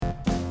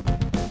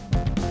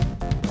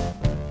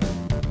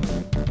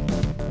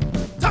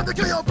Time to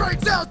kill your brain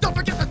cells. Don't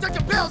forget to take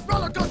your pills.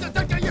 Roller coaster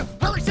addicting you.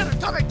 Holy shit,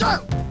 it's coming through.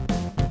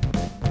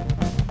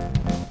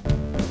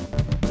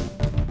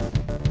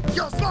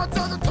 Your spots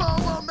on the toe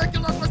will make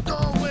you look like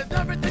stone with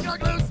everything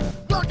like loose.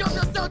 Welcome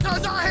to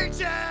Stonetoes, I hate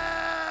you.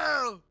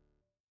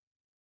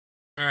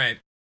 All right.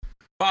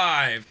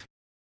 5,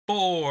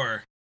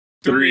 4,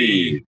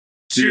 3,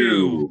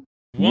 2,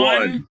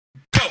 1.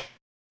 Go.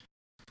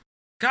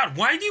 God,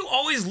 why do you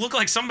always look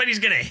like somebody's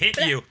gonna hit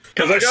you?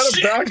 Because I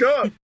gotta back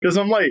up. Because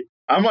I'm like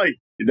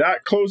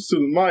that close to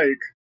the mic,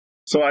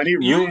 so I need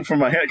room for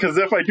my hand. Because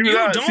if I do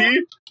that,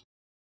 see,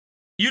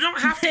 you don't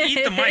have to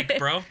eat the mic,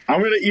 bro.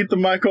 I'm gonna eat the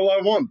mic all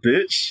I want,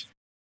 bitch.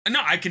 No,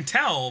 I can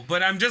tell,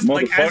 but I'm just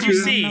like, as you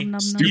see,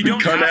 you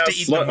don't have to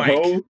eat the mic.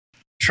 Hoe,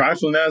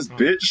 trifling ass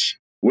bitch,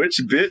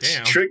 witch bitch,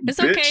 Damn. trick It's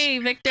bitch, okay,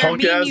 Victor.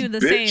 punk Me and ass you the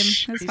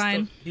bitch. same. It's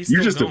fine. He's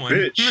You still just going.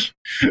 a bitch.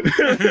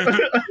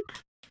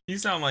 You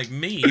sound like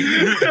me.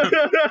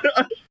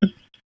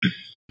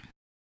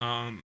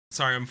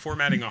 Sorry, I'm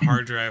formatting a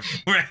hard drive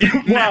right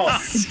now. Wow,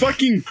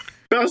 fucking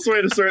best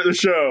way to start the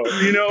show.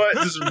 You know what?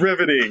 Just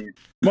riveting,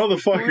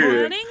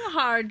 motherfucker. Running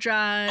hard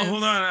drive.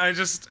 Hold on, I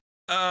just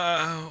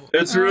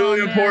It's really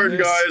man. important,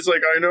 guys.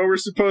 Like, I know we're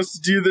supposed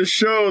to do this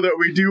show that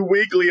we do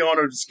weekly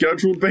on a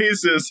scheduled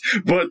basis,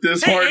 but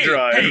this hard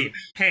drive.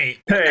 Hey,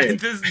 Hey,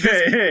 this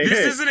hey,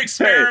 is an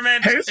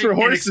experiment. Hey, for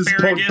horses,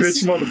 punk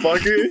bitch,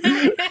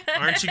 motherfucker.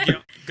 Aren't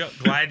you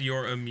glad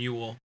you're a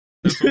mule?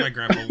 That's what my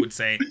grandpa would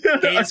say.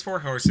 Hey, it's for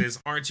horses.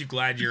 Aren't you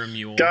glad you're a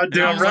mule?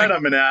 Goddamn right, like,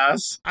 I'm an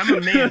ass. I'm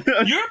a man.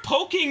 You're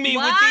poking me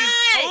with What? these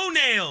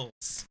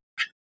toenails.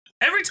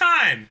 Every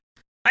time.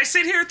 I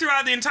sit here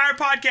throughout the entire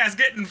podcast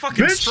getting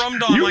fucking Bitch,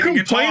 strummed on you like a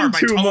guitar complain by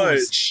too toes.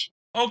 much.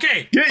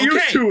 Okay. Get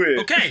used to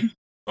it. Okay.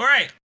 All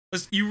right.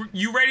 You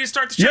ready to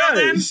start the show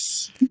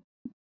Yes. then?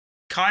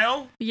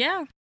 Kyle?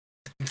 Yeah.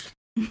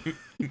 Yeah.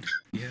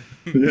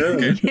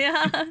 Yeah.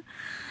 Yeah.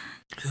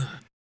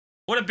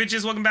 What up,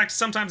 bitches? Welcome back to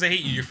Sometimes I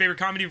Hate You, your favorite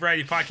comedy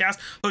variety podcast,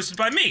 hosted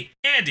by me,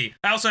 Andy.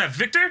 I also have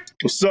Victor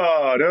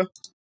Soda.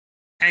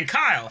 and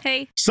Kyle.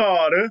 Hey.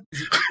 Soda.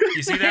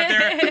 You see that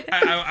there?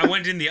 I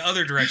went in the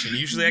other direction.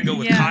 Usually I go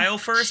with Yeah. Kyle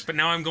first, but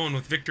now I'm going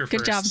with Victor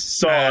first. Good job.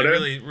 Soda.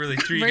 Really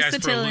threw you guys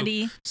for a loop.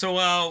 Versatility. So,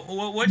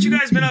 what you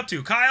guys been up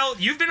to? Kyle,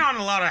 you've been on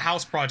a lot of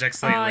house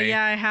projects lately. Oh,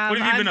 yeah, I have. What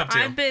have you been up to?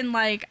 I've been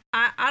like,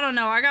 I don't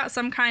know. I got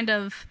some kind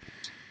of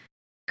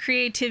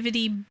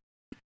creativity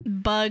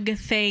bug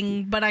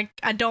thing, but I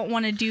don't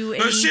want to do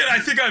any. Oh shit, I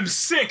think I'm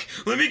sick.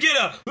 Let me get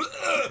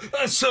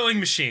a sewing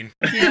machine.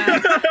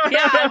 Yeah,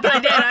 I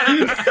did.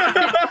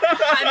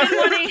 I've been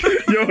wanting.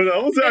 Yo,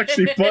 that was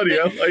actually funny.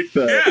 I like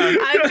that.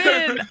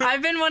 Yeah.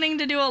 I've been wanting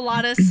to do a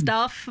lot of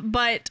stuff,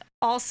 but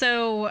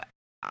also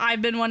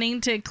I've been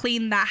wanting to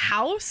clean the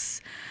house.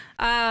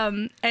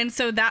 And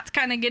so that's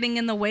kind of getting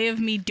in the way of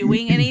me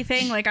doing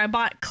anything. Like, I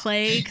bought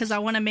clay because I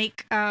want to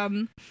make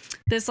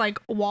this like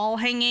wall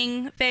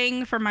hanging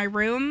thing for my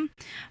room,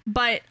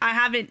 but I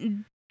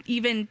haven't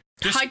even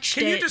touched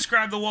it. Can you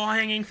describe the wall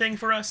hanging thing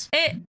for us?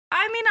 I mean,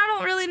 I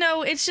don't really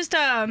know. It's just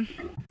like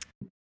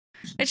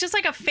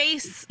a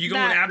face. You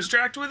going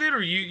abstract with it,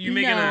 or you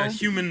making a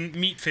human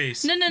meat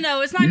face?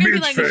 No. It's not gonna be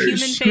like a face.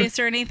 human face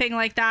or anything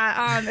like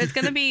that. It's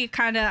gonna be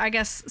kind of, I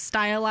guess,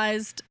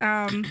 stylized.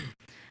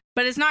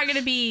 But it's not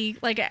gonna be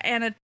like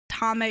an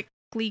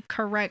anatomically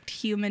correct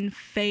human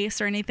face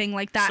or anything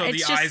like that. So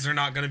it's the eyes are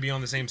not gonna be on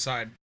the same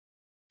side.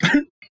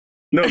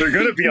 No, they're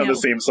gonna be on the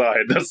same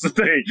side. That's the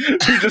thing.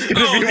 They're just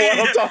gonna be one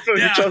on top of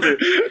each other.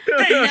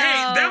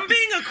 Hey, them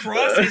being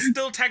across is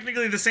still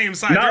technically the same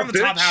side. They're on the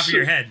top half of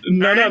your head.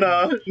 No. Yeah,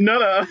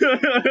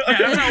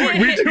 that's how it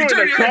works. You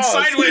turn your head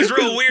sideways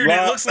real weird.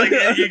 It looks like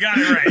you got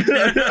it right.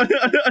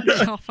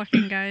 Oh,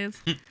 fucking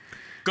guys.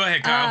 Go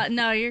ahead, Kyle.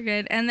 No, you're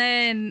good. And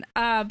then,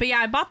 but yeah,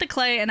 I bought the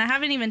clay and I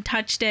haven't even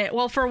touched it.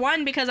 Well, for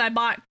one, because I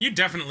bought. You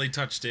definitely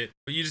touched it,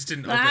 but you just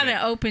didn't open it. I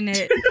haven't opened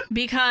it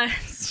because.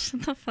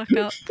 Shut the fuck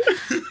up.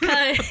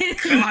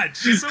 God,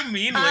 she's so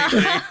mean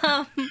lately.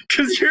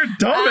 Because you're a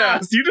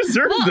dumbass. You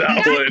deserve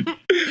that one.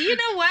 You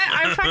know what?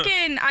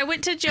 I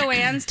went to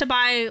Joann's to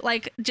buy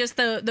like just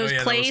those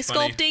clay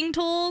sculpting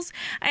tools,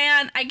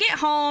 and I get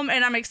home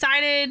and I'm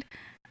excited.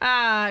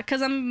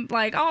 Because I'm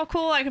like, oh,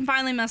 cool, I can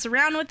finally mess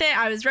around with it.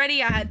 I was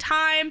ready, I had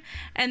time,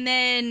 and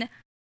then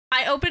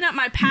I open up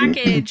my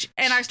package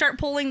and I start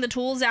pulling the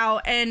tools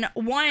out, and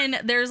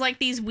there's like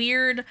these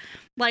weird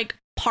like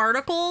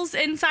particles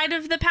inside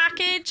of the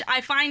package.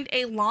 I find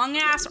a long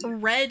ass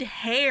red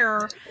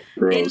hair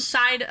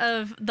inside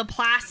of the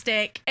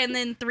plastic, and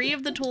then 3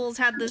 of the tools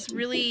had this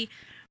really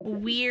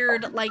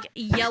weird like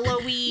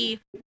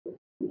yellowy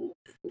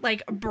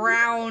like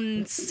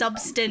brown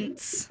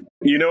substance.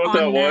 You know what that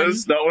them.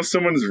 was? That was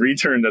someone's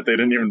return that they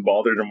didn't even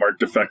bother to mark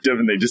defective,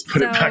 and they just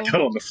put it back out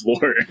on the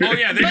floor. Oh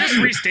yeah, they just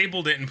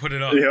restapled it and put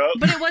it up. Yep.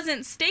 But it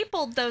wasn't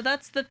stapled though.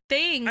 That's the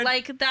thing.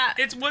 Like that.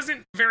 It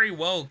wasn't very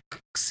well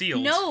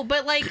sealed. No,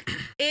 but like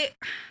it.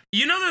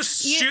 You know those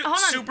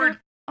super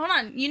Hold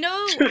on. You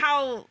know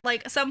how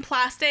like some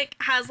plastic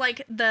has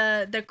like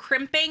the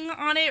crimping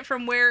on it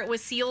from where it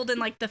was sealed in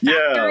like the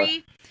factory?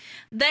 Yeah.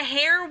 The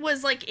hair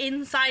was like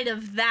inside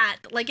of that.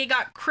 Like it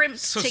got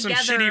crimped together.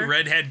 So some shitty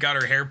redhead got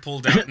her hair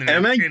pulled out in,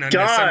 an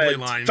assembly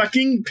line.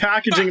 Fucking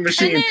packaging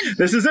machine.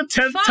 This is the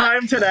 10th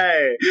time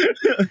today.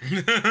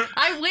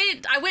 I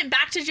went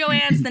back to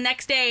Joann's the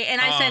next day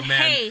and I said,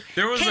 hey,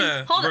 there was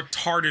a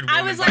retarded woman.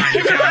 I was like,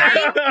 can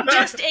I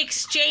just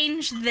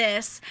exchange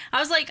this? I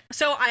was like,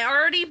 so I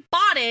already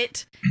bought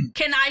it.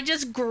 Can I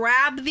just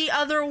grab the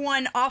other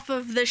one off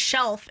of the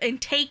shelf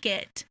and take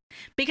it?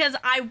 Because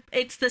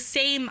it's the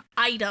same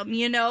item,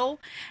 you know?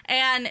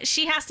 And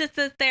she has to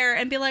sit there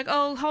and be like,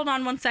 oh, hold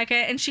on 1 second.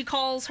 And she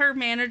calls her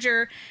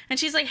manager and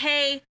she's like,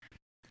 hey,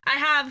 I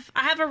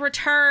have a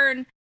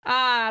return,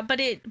 but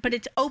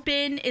it's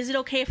open. Is it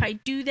okay if I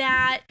do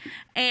that?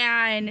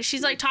 And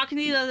she's like talking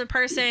to the other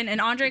person and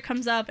Andre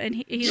comes up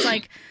and he's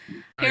like,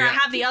 here, I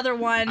have the other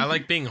one. I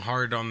like being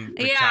hard on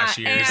the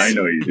cashiers. I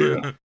know you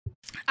do.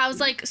 I was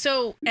like,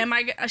 so am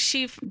I,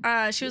 she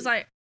was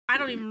like, I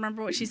don't even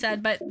remember what she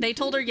said, but they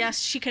told her, yes,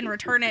 she can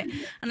return it.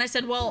 And I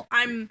said, well,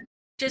 I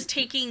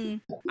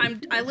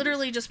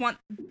literally just want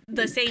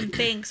the same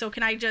thing. So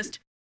can I just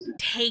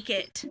take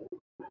it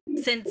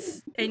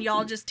and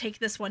y'all just take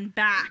this one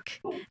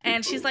back?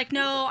 And she's like,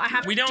 no, I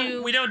have we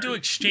don't do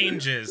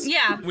exchanges.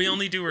 Yeah. We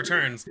only do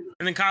returns.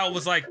 And then Kyle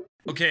was like,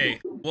 okay,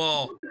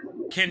 well,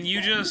 can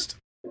you just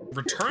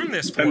return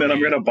this for me? And then I'm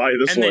going to buy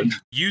this one. And then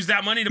use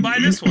that money to buy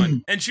this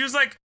one. And she was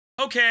like,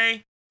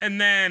 okay. And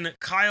then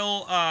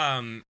Kyle,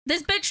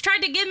 this bitch tried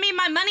to give me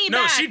my money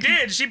back. No, she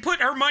did. She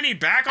put her money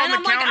back on the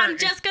counter. And I'm like, I'm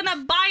just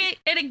gonna buy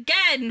it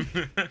again.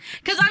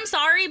 Because I'm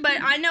sorry,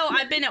 but I know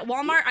I've been at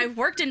Walmart. I've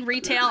worked in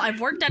retail. I've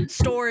worked at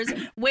stores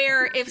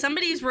where if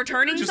somebody's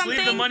returning something. Just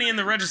leave the money in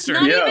the register.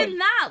 Not even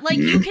that. Like,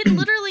 you can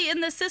literally,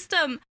 in the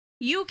system,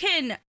 you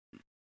can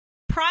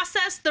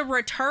process the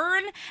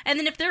return, and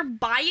then if they're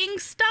buying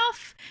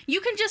stuff,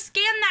 you can just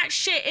scan that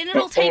shit and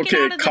it'll take it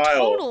out of Kyle,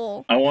 the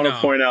total. I want to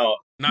point out,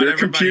 their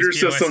computer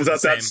systems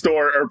at that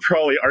store are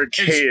probably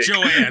archaic. It's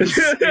Joann's.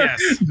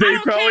 Yes. They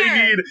probably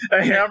need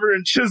a hammer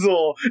and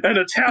chisel and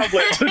a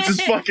tablet to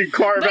just fucking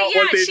carve out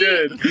what they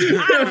did.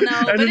 I don't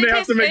know. And then they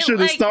have to make sure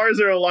the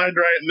stars are aligned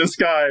right in the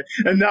sky,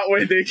 and that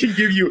way they can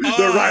give you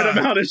the right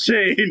amount of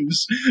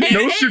change.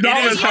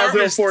 Nostradamus has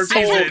it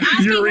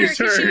foretold your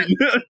return.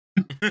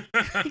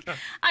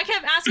 I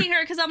kept asking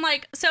her because I'm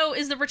like, so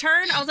is the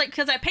return? I was like,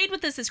 because I paid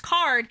with this as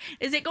card.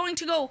 Is it going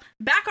to go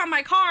back on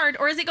my card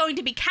or is it going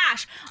to be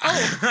cash?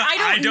 Oh,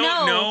 I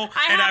don't know.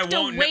 I have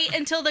to wait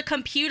until the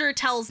computer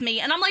tells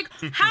me. And I'm like,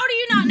 how do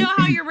you not know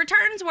how your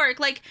returns work?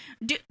 Like,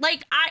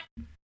 I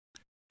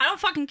don't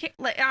fucking care.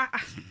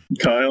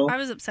 Kyle, I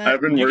was upset.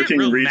 I've been working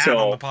retail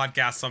on the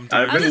podcast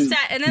sometimes. I was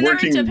upset, and then there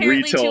were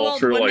apparently 2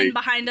 old women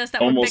behind us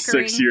that were almost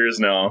bickering. 6 years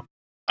now.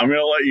 I'm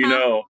gonna let you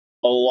know.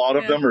 A lot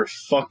of them are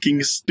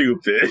fucking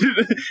stupid.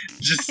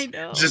 just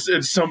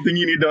it's something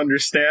you need to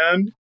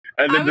understand.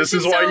 And then this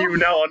is why you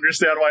now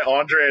understand why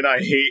Andre and I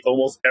hate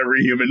almost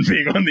every human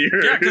being on the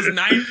earth. Yeah, because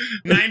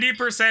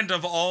 90%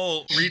 of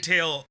all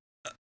retail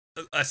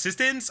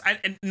assistants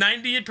and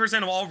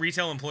 90% of all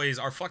retail employees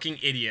are fucking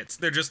idiots.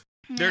 They're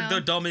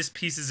the dumbest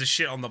pieces of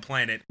shit on the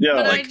planet. Yeah,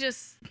 but like,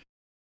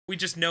 we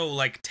just know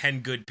like 10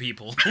 good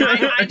people.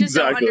 I just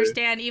don't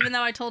understand, even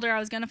though I told her I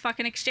was going to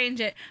fucking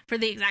exchange it for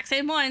the exact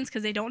same ones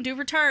because they don't do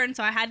return,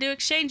 so I had to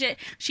exchange it.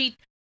 She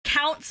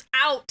counts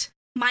out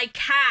my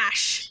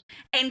cash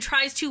and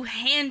tries to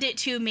hand it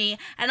to me,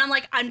 and I'm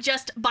like, I'm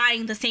just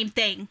buying the same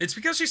thing. It's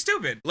because she's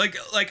stupid. Like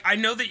I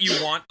know that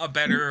you want a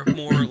better,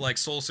 more like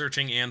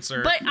soul-searching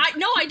answer. But I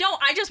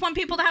don't. I just want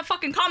people to have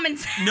fucking common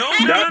sense. No.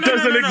 That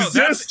doesn't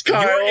exist,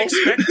 Kyle. You're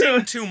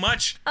expecting too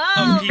much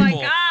of people. Oh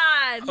my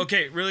god.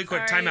 Okay, really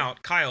quick, time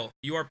out. Kyle,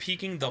 you are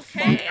peeking the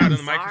fuck out of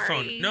the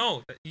microphone.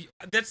 No,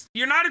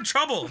 you're not in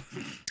trouble.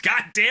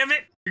 God damn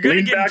it. You're going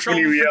to get in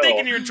trouble for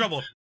thinking you're in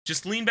trouble.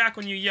 Just lean back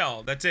when you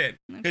yell. That's it.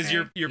 Because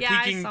you're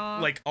peaking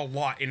like a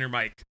lot in your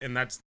mic, and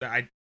that's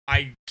I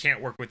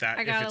can't work with that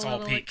if it's all peak. I got a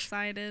little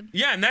excited.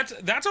 Yeah, and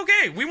that's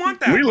okay. We want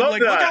that. We love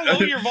that. Look how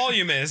low your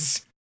volume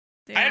is.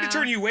 Yeah. I had to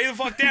turn you way the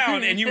fuck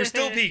down, and you were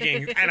still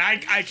peaking, and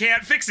I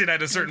can't fix it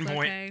at a certain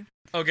point.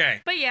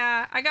 Okay. But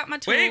yeah, I got my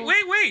tools.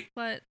 Wait.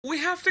 What? We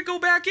have to go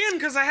back in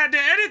because I had to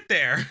edit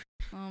there.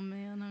 Oh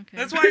man. Okay.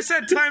 That's why I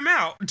said time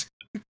out.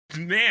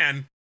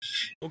 Man.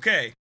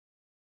 Okay.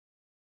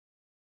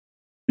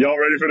 Y'all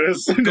ready for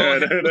this?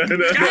 God damn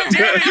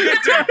it,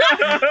 Victor!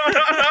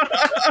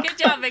 Good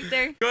job,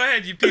 Victor. Go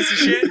ahead, you piece of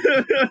shit.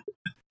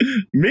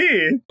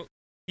 Me?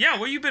 Yeah,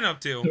 what you been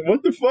up to?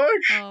 What the fuck?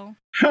 Oh.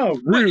 How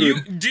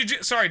rude. Did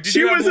she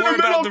you have was in more the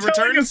middle about of the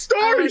telling return? a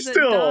story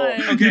still.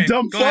 Okay, you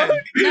dumb fuck.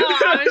 No,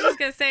 I was just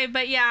gonna say,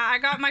 but yeah, I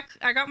got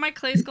my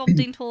clay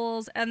sculpting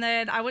tools, and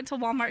then I went to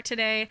Walmart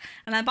today,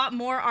 and I bought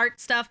more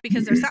art stuff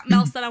because there's something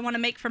else that I want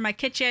to make for my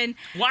kitchen.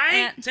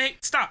 Why?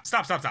 Stop.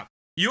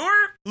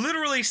 You're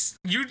literally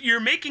you're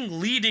making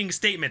leading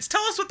statements.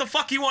 Tell us what the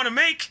fuck you want to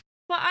make.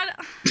 Well,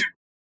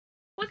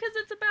 because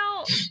it's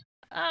about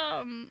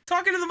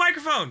Talking to the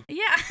microphone.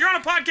 Yeah. You're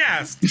on a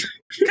podcast.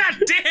 God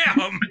damn.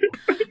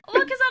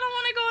 Well, because I don't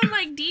want to go in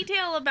like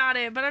detail about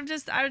it, but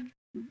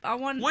I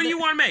want. What do you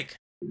want to make?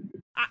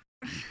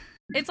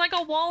 It's like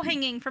a wall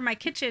hanging for my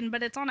kitchen,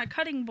 but it's on a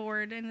cutting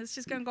board, and it's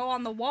just gonna go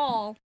on the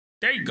wall.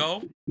 There you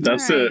go.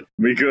 That's it.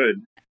 We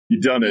good. You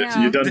done it.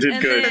 Yeah. You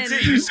did good. That's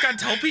it. You just gotta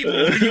tell people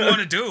what you want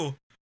to do.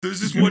 There's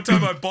this one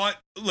time I bought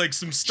like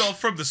some stuff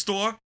from the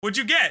store. What'd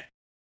you get?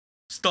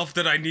 Stuff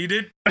that I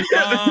needed.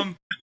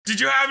 Did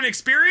you have an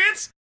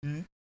experience?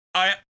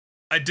 I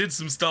did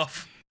some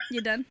stuff.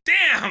 You done?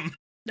 Damn.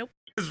 Nope.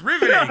 It's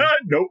riveting.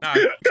 Nope.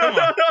 Come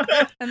on.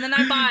 And then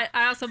I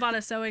also bought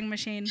a sewing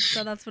machine,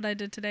 so that's what I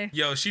did today.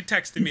 Yo, she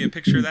texted me a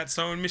picture of that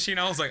sewing machine.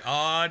 I was like,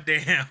 aw,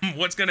 damn.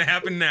 What's gonna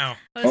happen now?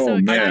 I was so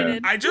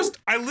excited.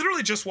 I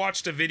literally just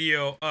watched a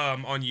video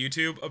on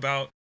YouTube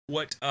about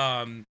what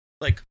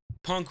like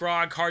punk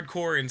rock,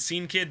 hardcore, and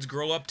scene kids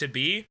grow up to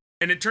be.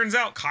 And it turns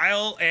out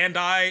Kyle and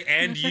I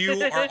and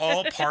you are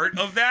all part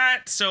of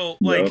that. So,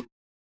 like, Yep.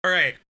 All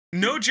right,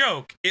 no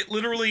joke. It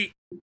literally,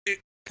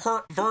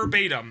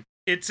 verbatim,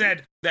 it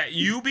said that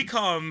you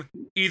become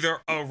either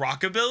a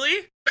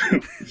rockabilly,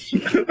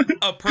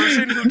 a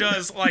person who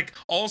does, like,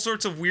 all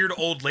sorts of weird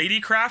old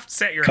lady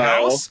crafts at your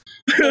Kyle. house,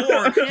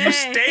 or you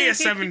stay a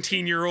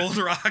 17-year-old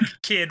rock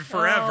kid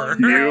forever. Oh,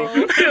 no.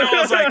 And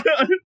I was like,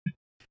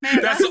 Man,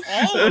 that's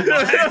all of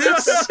us.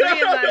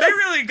 Three of us. They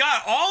really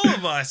got all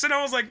of us. And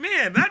I was like,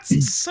 man, that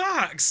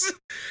sucks.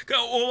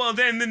 Well,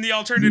 then the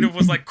alternative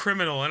was like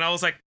criminal. And I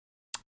was like,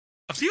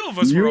 a few of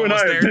us were You and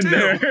almost I there have too.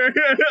 been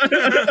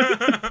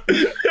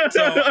there.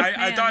 So I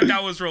Man. thought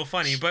that was real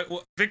funny. But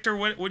Victor,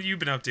 what have you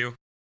been up to?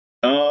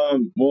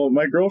 Well,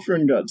 my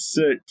girlfriend got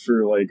sick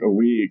for like a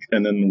week,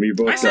 and then we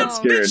both I said, got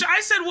scared. bitch,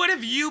 I said, what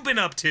have you been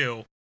up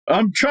to?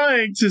 I'm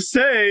trying to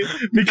say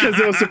because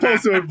it was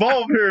supposed to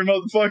involve her,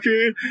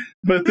 motherfucker.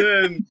 But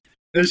then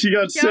she got Yeah,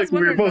 I was sick. We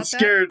were wondering both about that.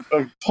 scared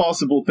of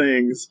possible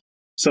things.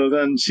 So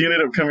then she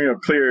ended up coming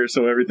up clear,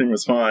 so everything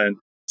was fine.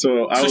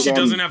 So I So was she on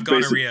doesn't have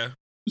basic- gonorrhea.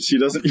 She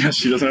doesn't. Yeah,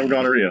 she doesn't have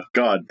gonorrhea.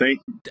 God,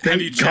 thank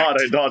Have you God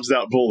I checked? dodged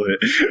that bullet.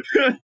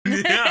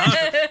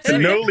 Yeah.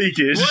 No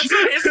leakage. Well,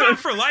 it's not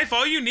for life.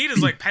 All you need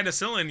is like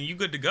penicillin and you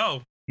good to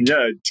go.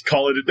 Yeah,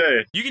 call it a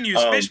day. You can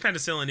use fish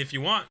penicillin if you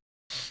want.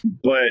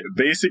 But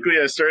basically,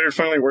 I started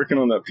finally working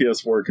on that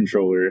PS4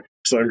 controller.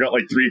 So I've got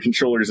like 3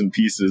 controllers in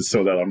pieces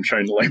so that I'm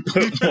trying to like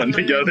put one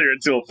together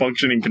into a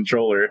functioning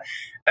controller.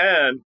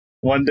 And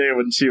one day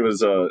when she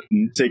was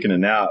taking a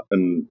nap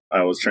and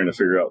I was trying to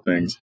figure out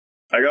things,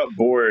 I got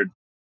bored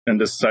and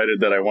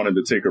decided that I wanted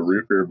to take a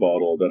root beer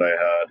bottle that I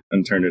had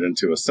and turn it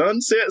into a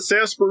Sunset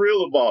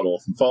Sarsaparilla bottle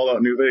from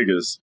Fallout New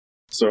Vegas.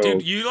 So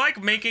Dude, you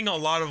like making a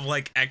lot of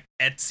like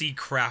Etsy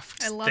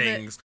craft I love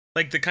things.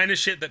 Like the kind of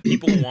shit that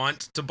people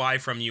want to buy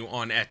from you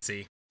on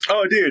Etsy.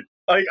 oh, dude,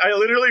 I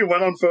literally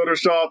went on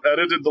Photoshop,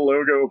 edited the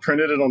logo,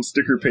 printed it on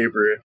sticker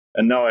paper,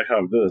 and now I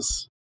have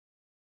this.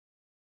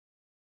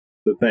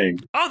 The thing.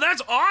 Oh,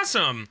 that's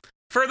awesome.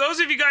 For those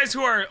of you guys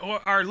who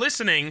are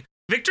listening,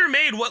 Victor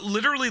made what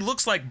literally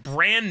looks like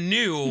brand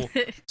new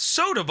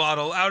soda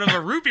bottle out of a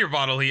root beer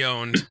bottle he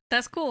owned.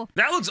 That's cool.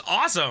 That looks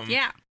awesome.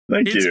 Yeah.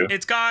 Thank you.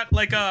 It's got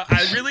like I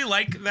really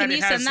like that Can you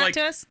it has send that like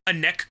to us? a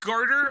neck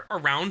garter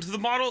around the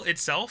bottle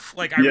itself.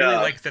 Like I really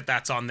like that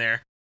that's on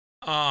there.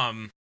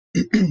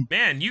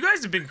 Man, you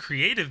guys have been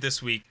creative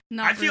this week.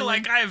 Not I feel really.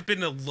 like I have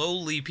been a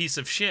lowly piece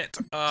of shit.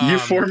 You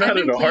formatted I've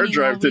been a hard cleaning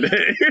drive all week.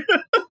 today.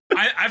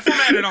 I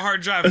formatted a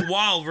hard drive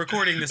while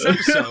recording this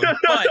episode,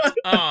 but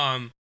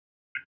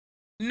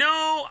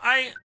no,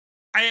 I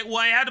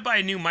had to buy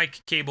a new mic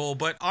cable,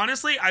 but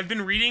honestly, I've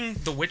been reading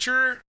The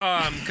Witcher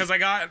because I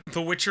got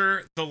The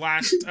Witcher: The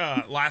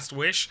Last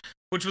Wish,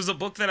 which was a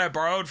book that I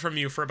borrowed from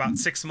you for about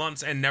 6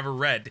 months and never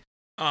read.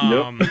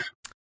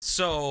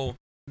 So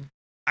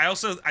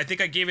I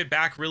think I gave it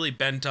back really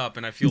bent up,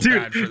 and I feel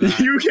bad for Dude, that.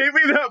 you gave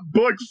me that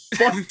book.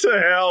 Fuck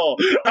to hell.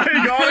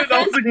 I got it.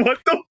 I was like, what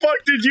the fuck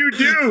did you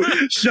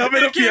do? Shove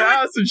it It up your came with-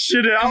 ass and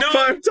shit it out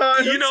 5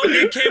 times? You know,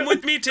 it came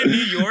with me to New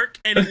York,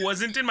 and it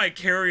wasn't in my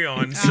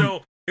carry-on,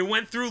 so it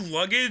went through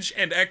luggage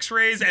and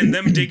x-rays and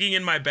them digging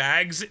in my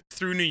bags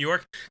through New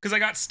York, because I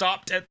got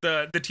stopped at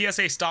the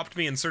TSA stopped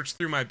me and searched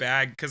through my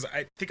bag, because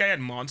I think I had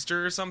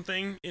Monster or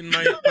something in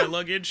my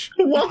luggage.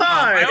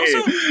 Why?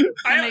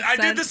 I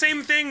did the sense.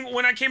 same thing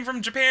when I came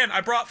from Japan. I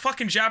brought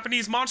fucking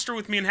Japanese Monster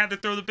with me and had to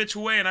throw the bitch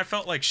away, and I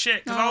felt like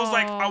shit, because I was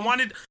like,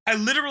 I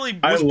literally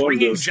I was love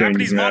bringing those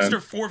Japanese things, man.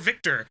 Monster for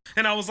Victor,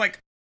 and I was like,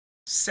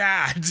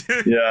 sad.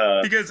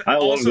 Yeah. Because I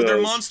love also their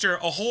those. Monster,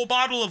 a whole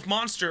bottle of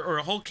Monster or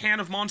a whole can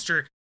of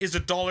Monster is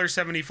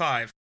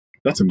 $1.75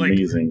 That's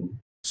amazing.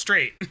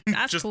 straight.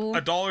 That's Just cool.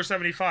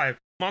 $1.75.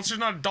 Monster's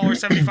not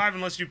 $1.75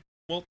 unless you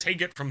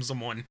take it from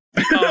someone.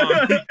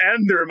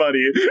 And their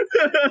money.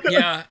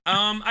 Yeah.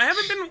 I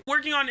haven't been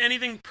working on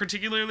anything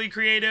particularly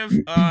creative.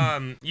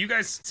 You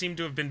guys seem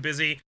to have been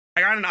busy.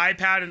 I got an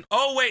iPad and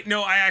oh wait,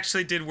 no, I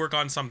actually did work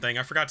on something.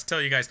 I forgot to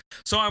tell you guys.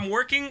 So I'm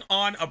working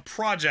on a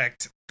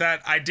project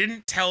that I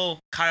didn't tell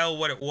Kyle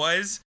what it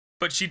was,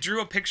 but she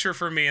drew a picture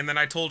for me, and then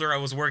I told her I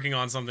was working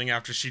on something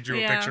after she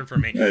drew a picture for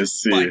me. I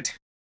see. But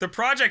the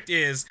project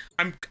is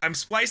I'm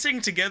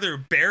splicing together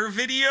bear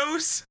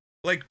videos,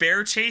 like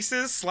bear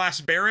chases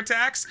 / bear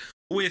attacks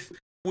with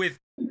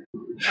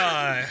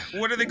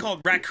what are they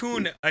called?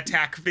 Raccoon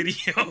attack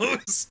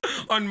videos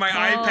on my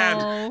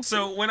iPad.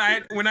 So when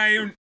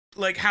I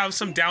like have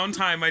some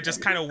downtime, I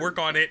just kind of work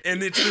on it,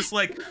 and it's this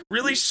like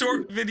really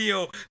short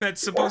video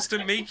that's supposed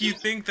to make you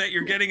think that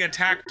you're getting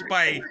attacked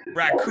by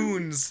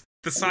raccoons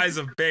the size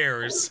of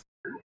bears.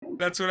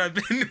 That's what I've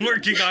been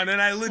working on,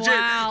 and I legit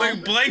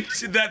like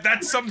blanked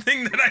that's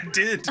something that I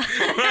did.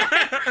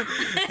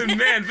 And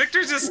man,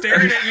 Victor's just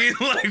staring at me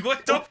like,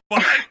 what the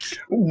fuck?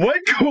 What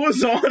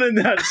goes on in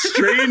that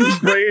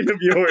strange brain of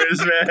yours,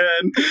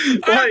 man?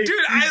 Like,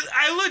 dude,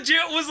 I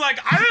legit was like,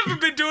 I haven't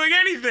been doing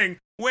anything.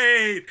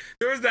 Wait,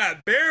 there was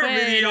that bear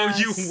video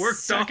you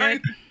worked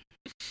on.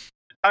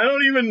 I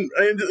don't even.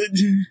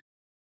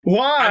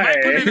 Why?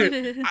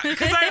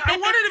 Because I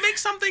wanted to make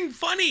something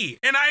funny,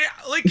 and I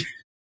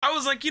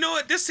was like, you know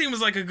what, this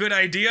seems like a good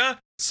idea.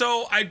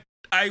 So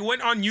I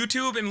went on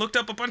YouTube and looked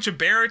up a bunch of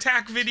bear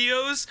attack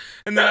videos,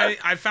 and then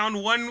I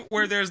found one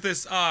where there's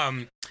this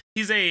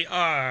he's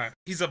a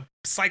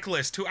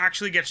cyclist who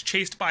actually gets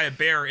chased by a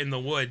bear in the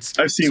woods.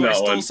 I've seen that one.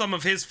 So I stole some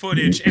of his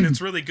footage, and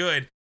it's really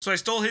good. So I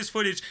stole his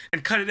footage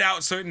and cut it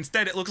out, so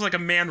instead it looks like a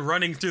man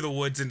running through the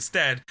woods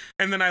instead.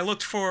 And then I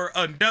looked for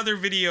another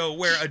video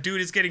where a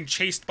dude is getting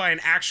chased by an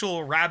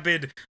actual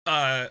rabid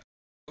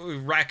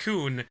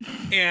raccoon,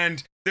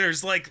 and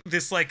there's like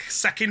this like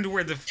second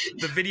where the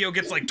video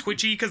gets like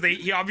twitchy because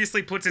he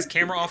obviously puts his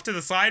camera off to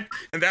the side,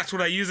 and that's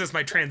what I use as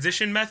my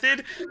transition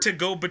method to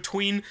go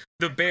between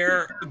the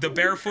bear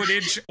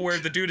footage where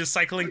the dude is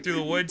cycling through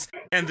the woods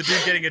and the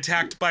dude getting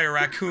attacked by a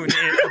raccoon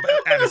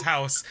at his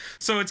house.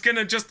 So it's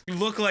gonna just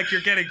look like you're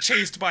getting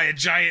chased by a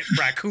giant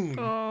raccoon.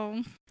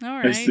 Oh, all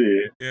right. I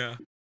see. Yeah.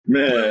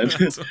 Man,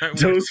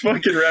 those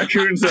fucking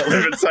raccoons that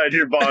live inside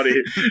your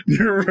body,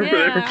 they were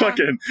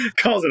fucking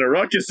causing a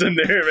ruckus in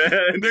there,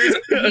 man.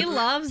 He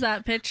loves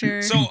that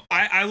picture. So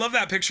I love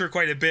that picture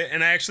quite a bit,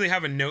 and I actually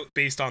have a note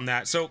based on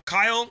that. So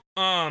Kyle,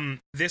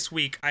 this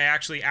week I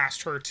actually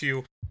asked her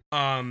to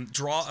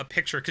draw a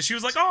picture because she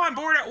was like, "Oh, I'm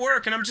bored at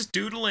work and I'm just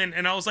doodling,"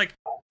 and I was like,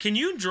 "Can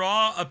you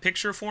draw a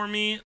picture for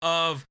me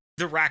of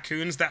the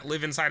raccoons that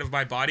live inside of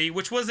my body?"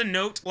 Which was a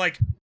note like,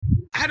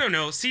 I don't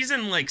know,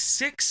 season like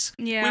 6,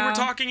 we were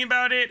talking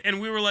about it, and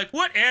we were like,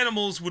 what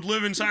animals would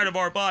live inside of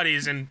our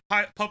bodies and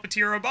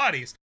puppeteer our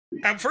bodies?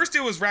 At first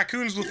it was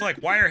raccoons with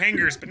like wire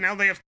hangers, but now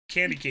they have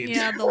candy canes.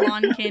 Yeah, the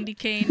lawn candy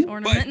cane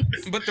ornament.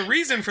 But the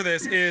reason for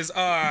this is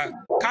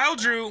Kyle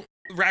drew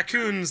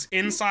raccoons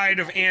inside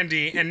of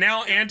Andy, and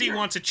now Andy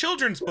wants a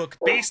children's book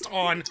based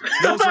on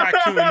those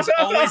raccoons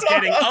always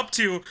getting up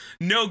to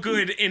no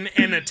good in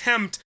an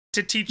attempt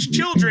to teach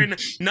children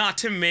not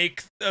to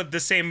make the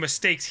same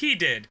mistakes he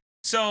did.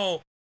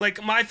 So,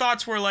 like, my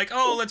thoughts were like,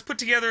 oh, let's put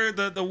together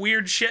the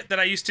weird shit that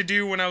I used to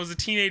do when I was a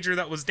teenager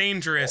that was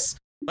dangerous.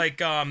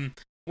 Like,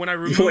 when I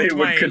removed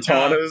my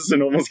katanas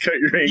and almost cut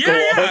your ankle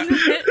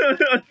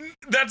off.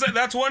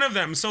 That's one of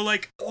them. So,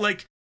 like,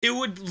 it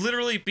would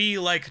literally be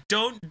like,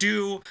 don't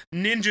do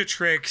ninja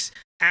tricks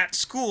at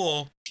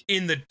school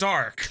in the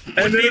dark.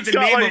 And then the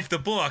name of the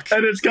book.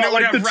 And it's got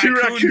like the two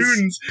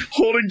raccoons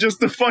holding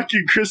just the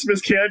fucking Christmas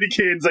candy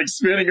canes, like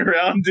spinning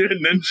around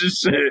doing ninja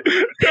shit.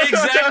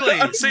 Exactly.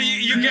 So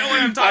you get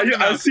what I'm talking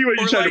about. I see what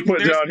you're trying to put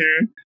down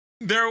here.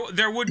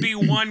 There would be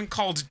one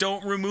called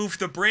 "Don't Remove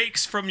the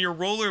Brakes from Your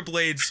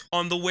Rollerblades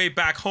on the Way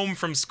Back Home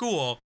from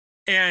School,"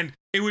 and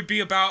it would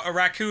be about a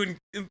raccoon.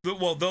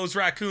 Well, those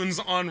raccoons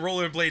on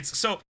rollerblades.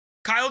 So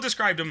Kyle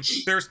described them.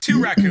 There's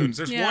 2 raccoons.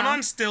 There's one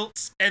on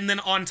stilts, and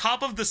then on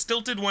top of the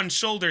stilted one's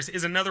shoulders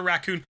is another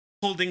raccoon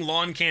holding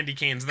lawn candy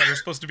canes that are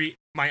supposed to be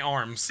my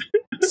arms.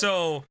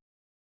 So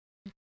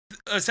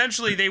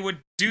essentially, they would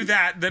do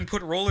that, then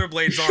put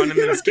rollerblades on, and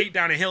then skate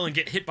down a hill and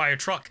get hit by a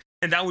truck.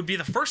 And that would be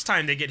the first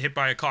time they get hit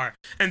by a car.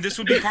 And this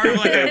would be part of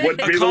like a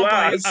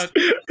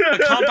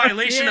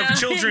compilation of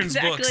children's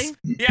books.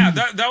 Yeah,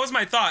 that was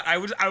my thought.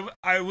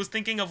 I was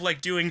thinking of like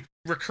doing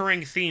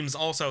recurring themes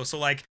also. So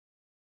like,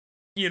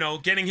 you know,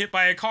 getting hit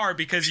by a car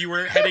because you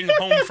were heading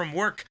home from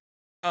work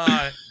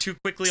too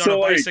quickly on a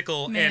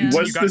bicycle, and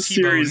what's you got the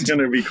series going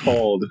to be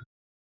called?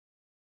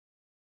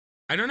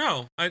 I don't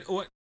know.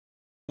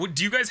 What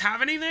do you guys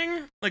have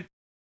anything like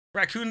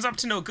raccoons up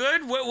to no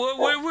good? What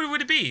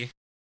would it be?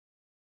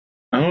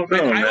 I don't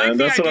know, man. Like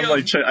that's what I'm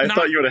like. I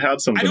thought you would have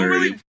had something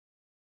already.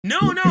 No.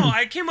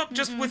 I came up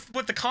just with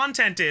what the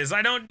content is.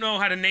 I don't know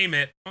how to name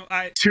it.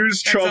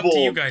 Two's trouble, up to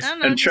you guys.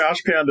 And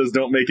Trash Pandas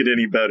don't make it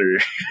any better.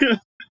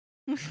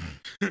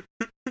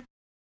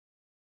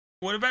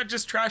 What about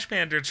just Trash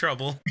Panda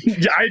Trouble?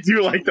 Yeah, I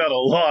do like that a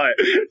lot.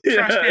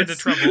 Trash Panda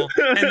Trouble.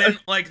 And then,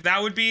 like,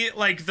 that would be,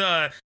 like,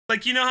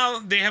 you know how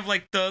they have,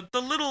 like, the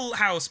Little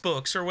House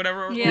books or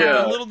whatever, or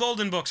the Little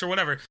Golden books or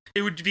whatever.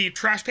 It would be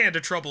Trash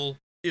Panda Trouble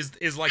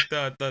is like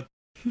the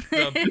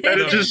And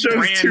it just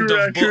shows two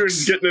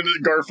raccoons getting into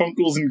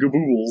Garfunkels and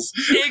Gaboobles.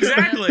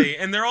 Exactly,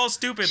 and they're all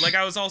stupid. Like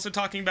I was also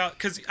talking about,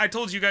 because I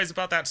told you guys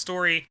about that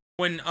story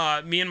when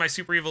me and my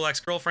super evil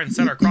ex-girlfriend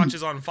set our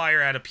crotches on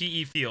fire at a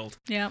PE field.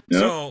 Yeah.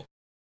 So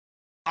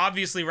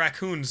obviously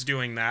raccoons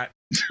doing that.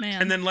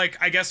 Man. And then like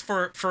I guess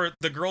for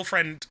the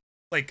girlfriend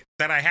like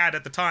that I had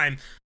at the time,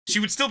 she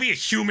would still be a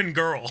human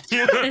girl.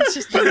 It's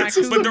just the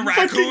raccoons. But the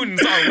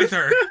raccoons are with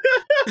her.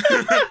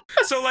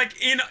 So like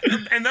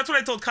and that's what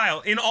I told Kyle.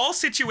 In all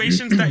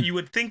situations that you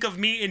would think of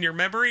me in your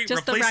memory,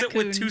 just replace it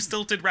with two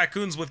stilted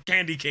raccoons with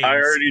candy canes. I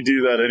already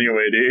do that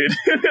anyway, dude.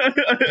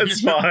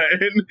 It's fine.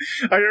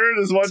 I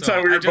remember this one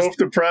time we were both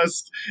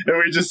depressed and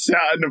we just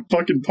sat in a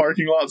fucking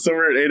parking lot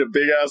somewhere and ate a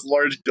big ass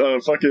large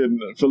fucking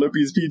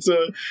Filippi's pizza.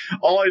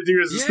 All I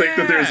do is just think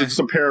that there's just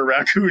a pair of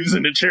raccoons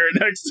in a chair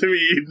next to me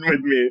eating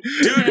with me.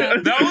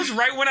 Dude, that was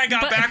right when I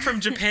got back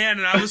from Japan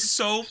and I was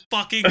so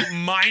fucking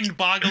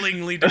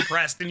mind-bogglingly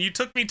depressed. And you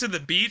took me to the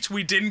beach.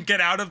 We didn't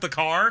get out of the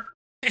car.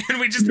 And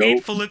we just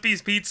ate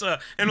Filippi's pizza.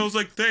 And I was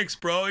like, thanks,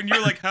 bro. And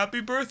you're like, happy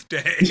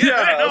birthday.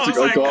 Yeah, and I was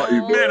like,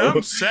 man,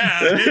 I'm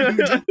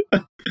sad.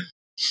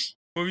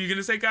 What were you going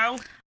to say, Kyle?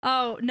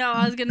 Oh, no,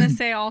 I was going to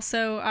say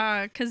also,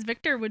 because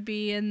Victor would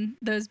be in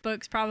those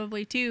books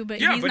probably too, but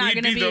he's not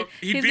going to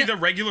be... He'd be the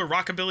regular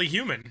rockabilly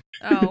human.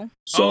 Oh.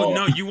 Oh,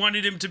 no, you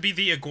wanted him to be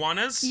the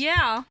iguanas?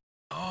 Yeah.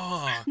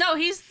 Oh. No,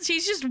 he's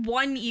just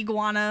one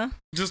iguana.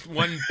 Just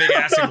one big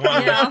ass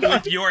iguana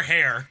with your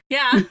hair.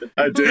 Yeah.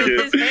 I dig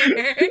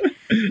it.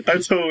 I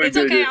totally It's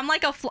okay.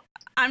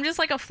 I'm just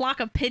like a flock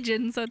of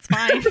pigeons, so it's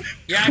fine.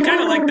 Yeah, I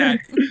kind of like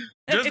that.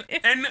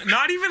 And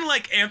not even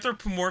like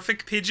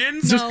anthropomorphic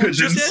pigeons. Just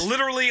pigeons. Just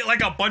literally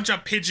like a bunch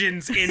of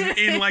pigeons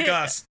in like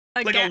us.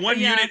 Like a one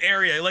unit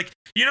area. Like,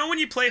 you know when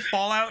you play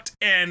Fallout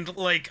and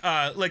like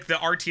the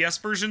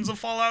RTS versions of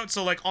Fallout,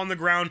 so like on the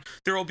ground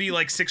there will be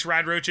like 6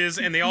 rad roaches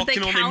and they all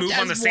can only move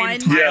on the same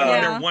tile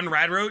and they're one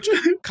rad roach.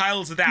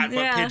 Kyle's that,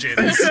 but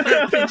pigeons.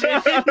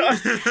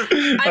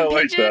 I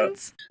like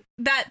pigeons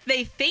that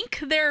they think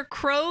they're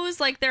crows,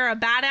 like they're a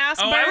badass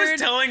bird. I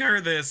was telling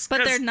her this.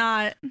 But they're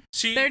not.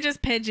 They're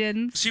just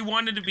pigeons. She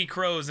wanted to be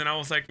crows, and I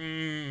was like,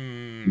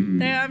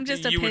 I'm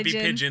just a pigeon. You would be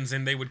pigeons,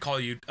 and they would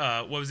call you,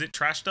 what was it,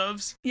 trash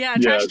doves? Yeah,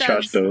 trash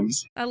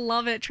doves. I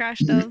love it, trash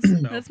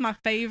doves. That's my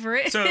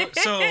favorite.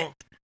 So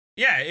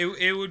yeah,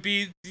 it would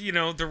be,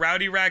 the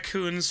rowdy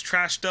raccoons,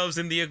 trash doves,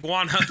 and the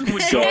iguana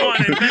would go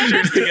on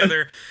adventures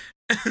together.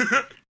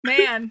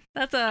 Man,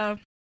 that's a...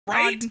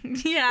 Right?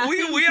 Yeah.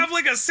 We have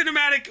like a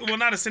cinematic, well,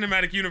 not a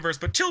cinematic universe,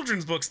 but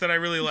children's books that I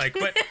really like.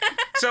 But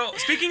so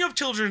speaking of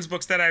children's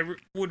books that I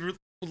would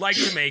like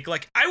to make,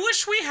 like I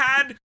wish we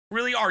had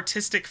really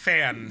artistic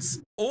fans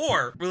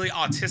or really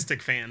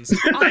autistic fans.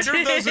 Either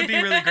of those would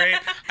be really great.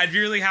 I'd be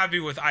really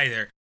happy with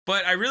either.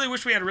 But I really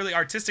wish we had really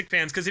artistic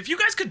fans, because if you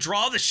guys could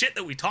draw the shit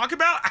that we talk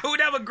about, I would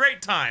have a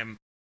great time.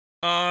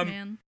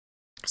 Man.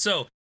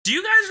 So, do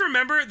you guys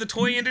remember the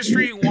toy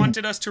industry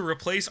wanted us to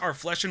replace our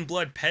flesh and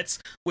blood pets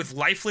with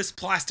lifeless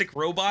plastic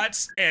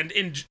robots and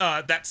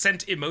that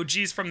sent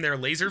emojis from their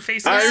laser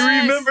faces? I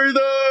remember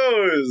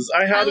those.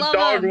 I had a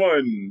dog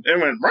one. It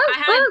went.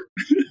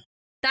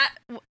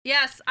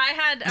 I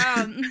had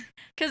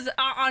because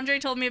Andre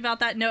told me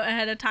about that note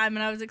ahead of time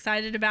and I was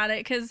excited about it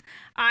because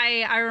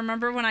I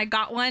remember when I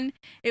got one,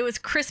 it was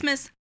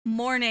Christmas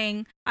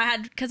morning. I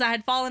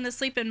had fallen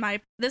asleep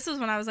this was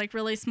when I was like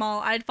really small.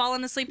 I had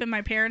fallen asleep in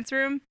my parents'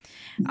 room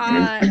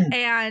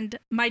and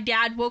my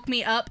dad woke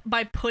me up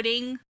by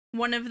putting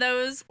one of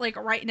those like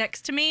right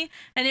next to me,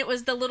 and it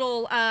was the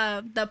little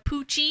the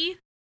Poochie,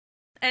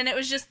 and it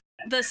was just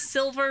the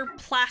silver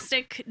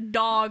plastic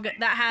dog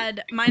that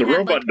had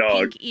robot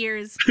dog pink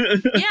ears.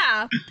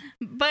 Yeah,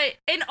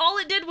 and all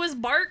it did was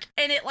bark,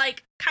 and it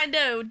like kind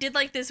of did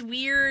like this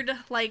weird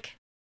like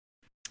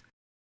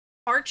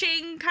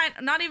arching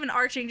not even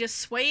arching, just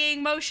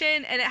swaying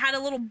motion, and it had a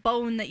little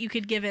bone that you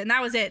could give it, and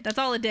that was it. That's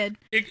all it did.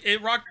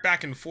 It rocked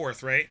back and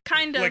forth, right?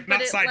 Kind of, like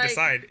not side to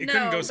side. It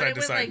couldn't go side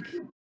to side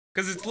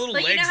because its little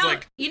legs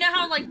you know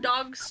how like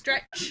dogs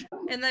stretch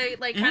and they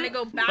like kind of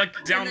go back,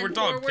 like downward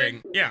dog forward?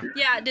 thing. Yeah,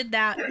 it did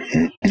that.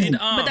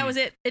 But that was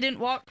it. It didn't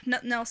walk.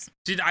 Nothing else.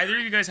 Did either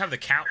of you guys have the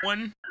cat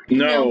one?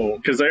 No,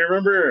 because I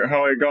remember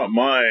how I got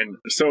mine.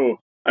 So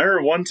I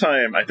remember one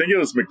time, I think it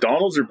was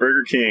McDonald's or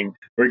Burger King,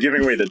 were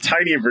giving away the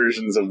tiny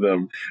versions of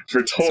them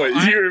for toys.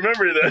 Do you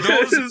remember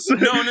those?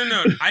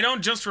 No. I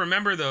don't just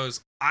remember those.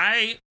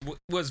 I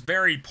was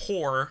very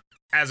poor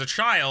as a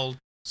child,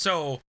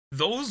 so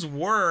those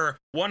were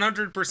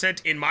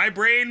 100% in my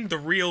brain the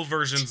real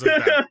versions of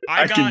them.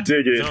 I can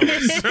dig it.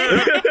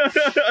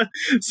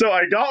 So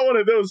I got one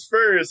of those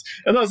first,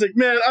 and I was like,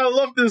 man, I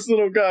love this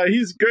little guy.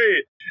 He's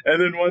great. And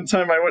then one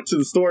time I went to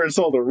the store and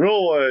saw the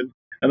real one.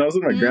 And I was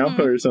with my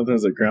grandpa or something. I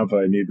was like,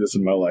 Grandpa, I need this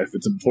in my life.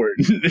 It's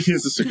important.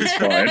 He's just like, it's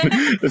fine.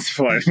 It's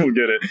fine. We'll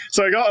get it.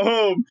 So I got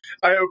home.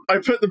 I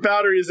put the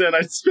batteries in.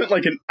 I spent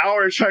like an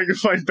hour trying to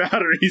find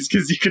batteries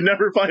because you can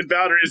never find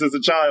batteries as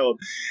a child.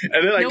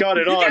 And then I got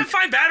it on. You can't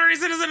find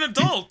batteries in as an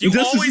adult. You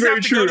This is always very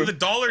have to true. go to the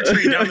Dollar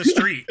Tree down the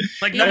street.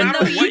 Like, no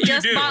matter what you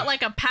just do. bought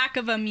like a pack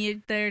of them,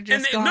 they're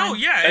just gone. No,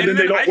 yeah. And then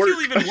they don't I work.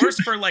 feel even worse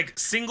for like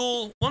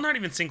single, well, not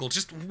even single,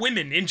 just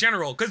women in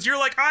general. Because you're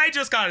like, I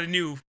just got a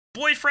new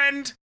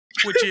boyfriend,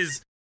 which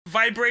is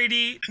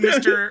Vibrady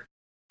Mr.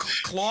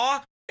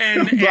 Claw.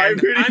 And I'm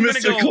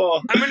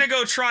gonna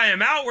go try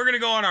him out. We're gonna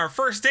go on our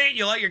first date.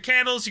 You light your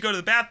candles, you go to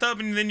the bathtub,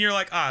 and then you're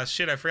like, ah,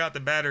 shit, I forgot the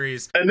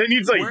batteries. And then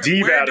needs like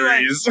D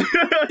batteries.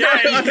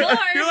 Yeah,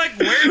 you're like,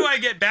 where do I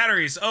get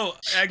batteries? Oh,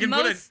 I can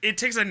it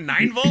takes a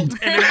 9-volt,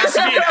 and it has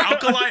to be an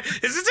alkaline.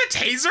 Is this a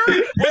taser?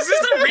 Was this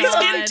a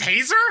reskin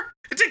taser?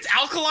 It takes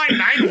alkaline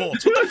 9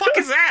 volts. What the fuck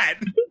is that?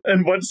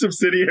 And one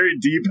subsidiary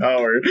D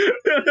power.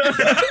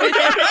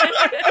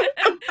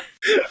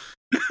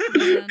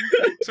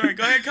 Sorry,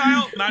 go ahead,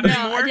 Kyle. Not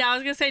anymore? Yeah, I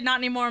was gonna say not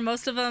anymore.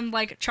 Most of them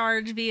like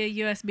charge via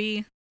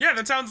USB. Yeah,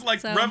 that sounds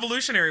like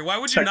revolutionary. Why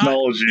would you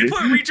Technology. not? You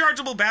put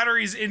rechargeable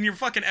batteries in your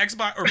fucking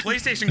Xbox or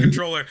PlayStation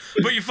controller,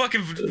 but your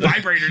fucking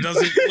vibrator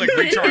doesn't like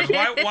recharge.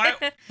 Why?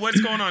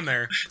 What's going on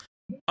there?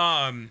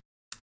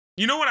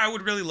 You know what I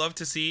would really love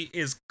to see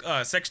is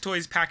sex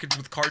toys packaged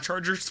with car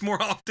chargers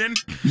more often.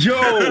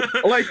 Yo,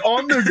 like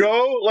on the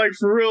go, like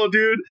for real,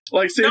 dude.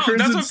 Like say for instance,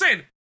 that's what I'm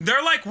saying.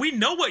 They're like, we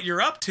know what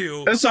you're up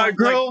to. That's right,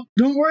 girl. Like,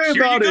 don't worry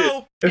about it.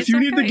 Go. If you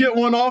need to get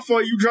one off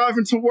while you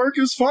driving to work,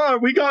 it's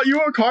fine. We got you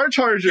a car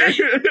charger.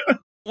 Yeah,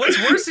 what's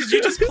worse is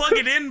you just plug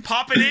it in,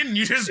 pop it in,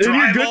 you just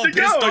drive all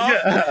pissed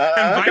off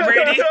and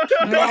vibrating,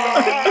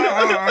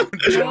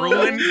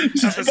 drooling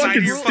just at the side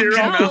of your steer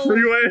off mouth. the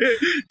freeway,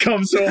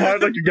 come so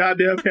hard like a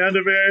goddamn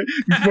panda bear.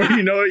 Before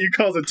you know it, you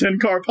cause a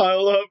 10-car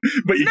pile up,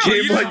 but you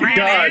came like a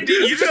god.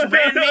 You just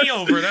ran me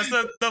over. That's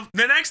the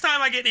next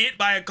time I get hit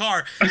by a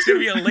car, it's gonna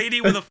be a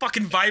lady with a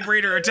fucking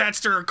vibrator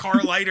attached to her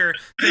car lighter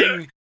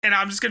thing. And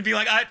I'm just gonna be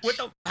like, why?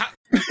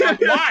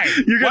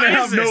 You're gonna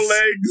have no this?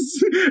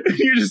 legs.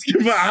 You're just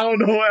gonna, I don't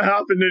know what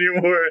happened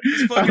anymore.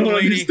 I don't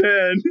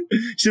understand.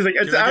 She's like,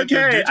 it's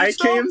okay. I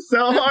came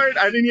so hard.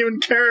 I didn't even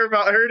care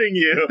about hurting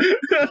you.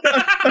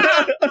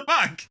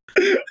 Fuck.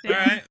 All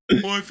right.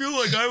 Well, I feel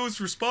like I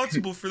was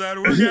responsible for that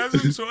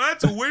orgasm, so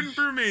that's a win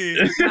for me.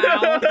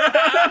 Wow.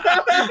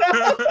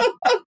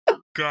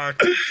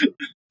 God.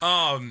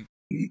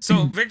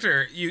 So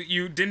Victor,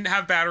 you didn't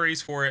have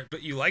batteries for it,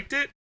 but you liked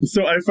it?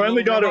 So I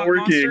finally got it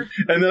working,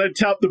 and then I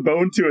tapped the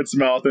bone to its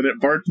mouth, and it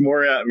barked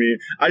more at me.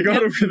 I got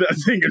over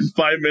that thing in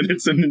 5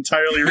 minutes and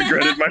entirely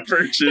regretted my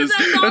purchase.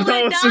 And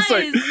I was just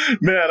like,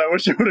 man, I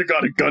wish I would have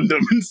got a Gundam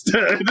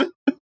instead.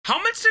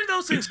 How much did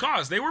those things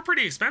cost? They were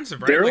pretty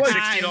expensive, right? They were like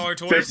 $60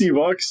 toys?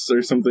 $50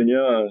 or something,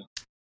 yeah.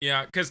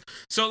 Yeah, because,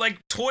 so, like,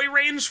 toy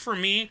range for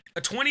me,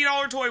 a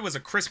 $20 toy was a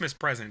Christmas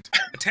present.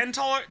 A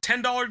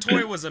 $10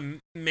 toy was a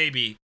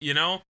maybe, you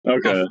know?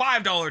 Okay. A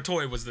 $5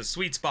 toy was the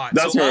sweet spot.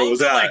 That's so where all it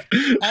was of the, at. like,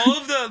 all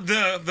of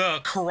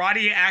the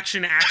karate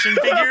action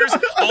figures,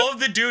 all of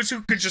the dudes who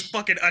could just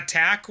fucking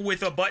attack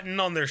with a button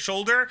on their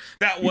shoulder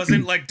that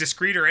wasn't, like,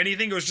 discreet or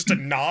anything, it was just a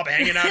knob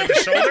hanging out of the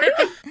shoulder.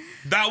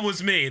 That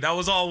was me. That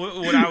was all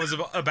what I was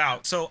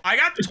about. So I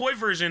got the toy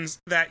versions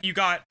that you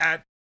got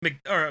at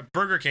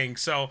Burger King,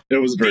 so it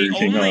was Burger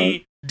King,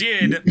 only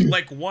did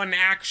like one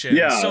action.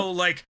 Yeah. So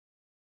like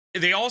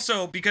they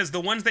also, because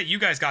the ones that you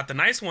guys got, the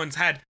nice ones,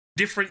 had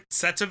different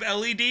sets of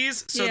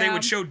LEDs, so they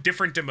would show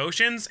different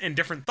emotions and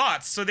different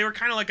thoughts. So they were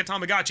kind of like a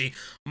Tamagotchi.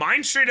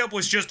 Mine straight up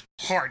was just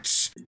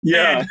hearts.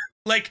 Yeah. And,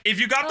 like, if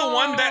you got the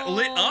one that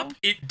lit up,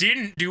 it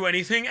didn't do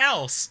anything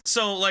else.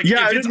 So, like,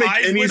 yeah, if it its didn't make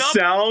eyes any lit up,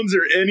 sounds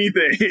or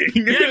anything.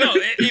 yeah, no,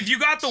 if you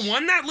got the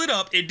one that lit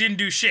up, it didn't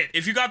do shit.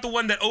 If you got the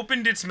one that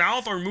opened its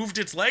mouth or moved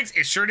its legs,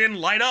 it sure didn't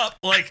light up.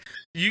 Like,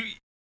 you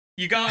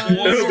got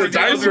one or the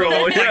other.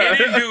 Roll, like,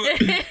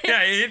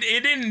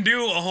 it didn't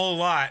do a whole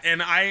lot.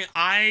 And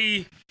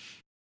I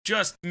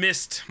just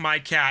missed my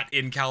cat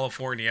in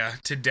California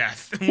to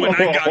death when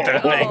I got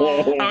that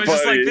thing. I was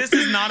just like, this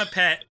is not a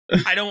pet.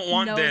 I don't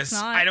want this.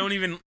 I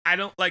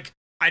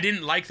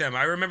didn't like them.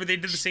 I remember they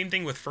did the same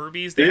thing with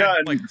Furbies. They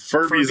had, like,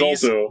 Furbies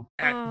also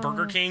at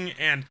Burger King,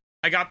 and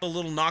I got the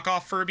little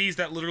knockoff Furbies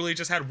that literally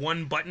just had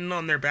one button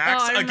on their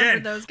backs.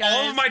 Again, those guys.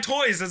 all of my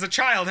toys as a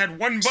child had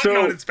one button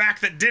on its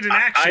back that did an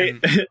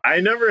action. I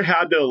never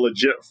had a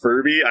legit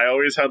Furby. I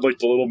always had like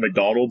the little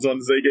McDonald's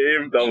ones they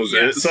gave. That was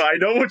it. So I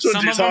know which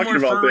ones you're talking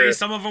about there.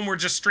 Some of them were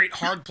just straight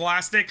hard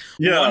plastic.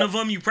 Yeah. One of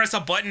them, you press a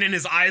button and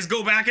his eyes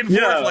go back and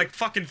forth like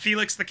fucking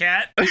Felix the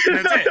cat. And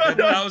that's it.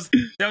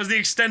 That was the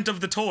extent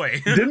of the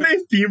toy. Didn't they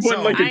theme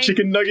one like a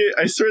chicken nugget?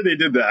 I swear they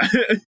did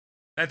that.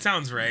 That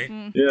sounds right.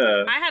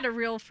 Yeah. I had a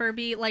real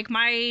Furby. Like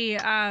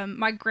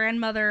my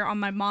grandmother on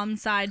my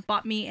mom's side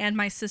bought me and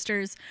my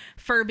sisters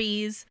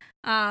Furbies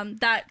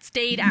that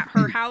stayed at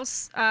her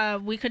house.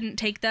 We couldn't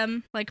take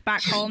them like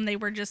back home. They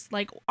were just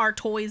like our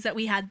toys that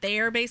we had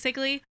there,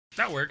 basically.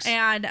 That works.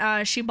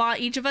 And she bought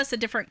each of us a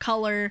different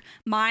color.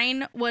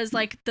 Mine was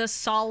like the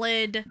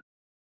solid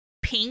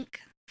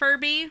pink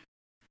Furby.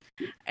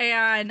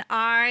 And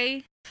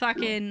I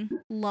fucking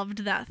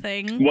loved that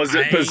thing. Was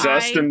it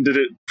possessed and did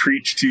it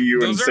preach to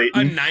you and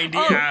Satan? A 90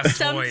 ass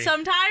toy.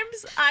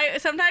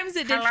 Sometimes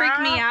it did freak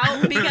me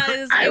out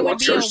because I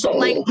want your soul.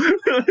 like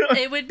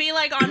it would be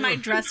like on my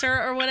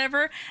dresser or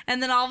whatever,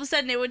 and then all of a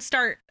sudden it would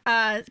start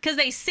because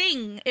they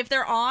sing if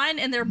they're on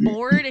and they're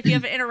bored. If you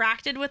haven't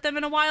interacted with them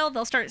in a while,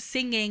 they'll start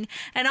singing,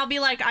 and I'll be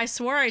like, I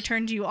swore I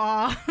turned you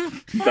off.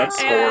 That's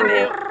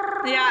horrible.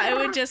 It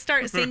would just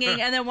start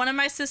singing, and then one of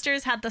my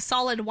sisters had the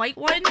solid white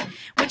one,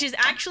 which is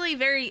actually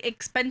very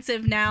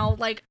expensive now.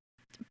 Like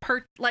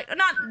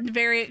not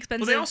very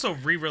expensive. Well, they also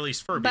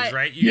re-released Furbies, but,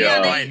 right? You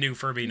can buy a new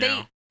Furby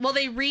now.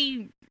 They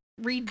redid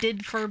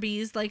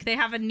Furbies. Like they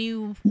have a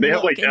new. They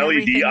have like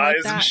LED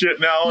eyes and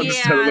shit now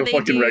instead of the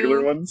fucking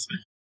regular ones.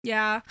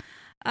 Yeah.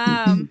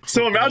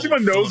 So imagine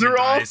when those are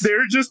off,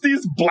 they're just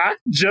these black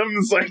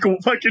gems like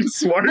fucking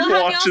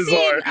smartwatches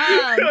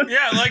are.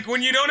 Yeah, like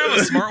when you don't have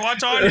a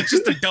smartwatch on, it's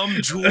just a dumb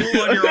jewel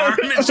on your arm.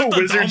 It's just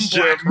a dumb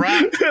black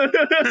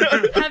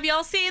rock. Have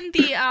y'all seen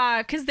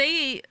the because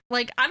they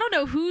like, I don't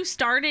know who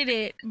started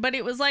it, but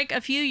it was like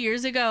a few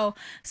years ago,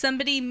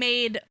 somebody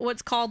made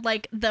what's called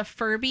like the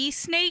Furby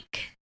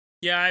snake.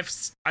 Yeah,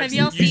 have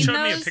y'all seen you showed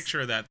those? me a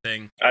picture of that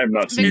thing. I have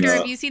not seen Victor, that.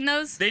 have you seen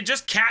those? They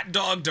just cat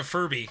dogged a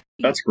Furby.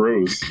 That's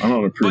gross. I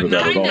don't approve of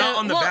that at all. Not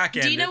on the back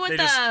end. Do you know what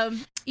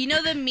you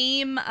know the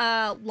meme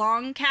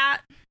long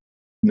cat?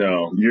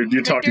 No,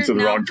 you're talking to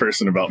the wrong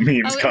person about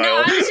memes, Kyle.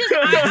 No,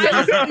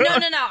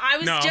 I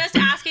was just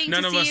asking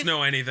None to of see us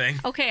know anything.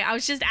 Okay, I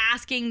was just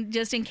asking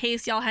just in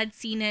case y'all had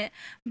seen it.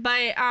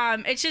 But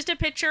it's just a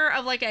picture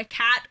of like a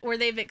cat where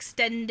they've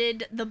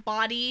extended the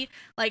body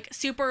like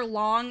super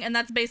long, and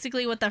that's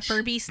basically what the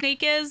Furby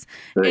snake is.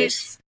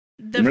 Gross.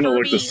 I'm gonna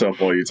look this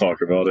up while you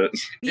talk about it.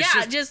 Yeah,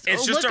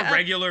 it's just a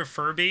regular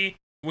Furby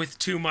with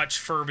too much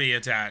Furby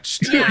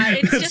attached. Yeah,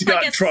 it's just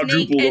like a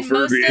snake, and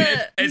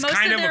it's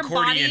kind of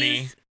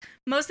accordion-y.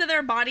 Most of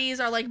their bodies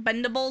are like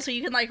bendable, so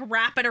you can like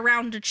wrap it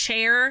around a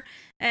chair,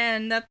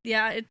 and that's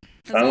I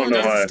don't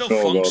know how I still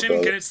feel function. about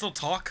that. Can it still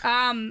talk?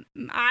 I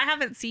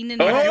haven't seen it.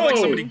 I feel like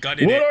somebody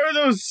gutted what it. are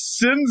those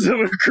sins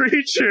of a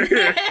creature?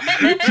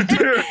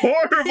 They're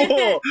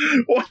horrible.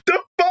 What the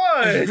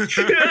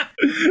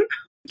fuck?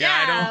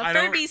 I don't,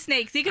 Furby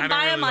snakes. You can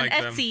buy them on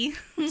Etsy.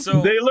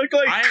 So they look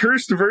like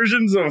cursed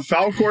versions of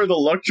Falcor the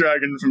Luck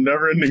Dragon from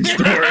Neverending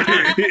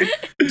Story.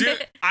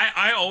 Dude,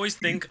 I always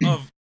think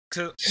of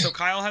so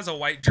Kyle has a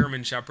white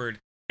German Shepherd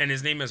and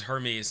his name is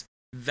Hermes.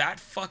 That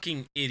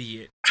fucking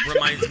idiot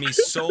reminds me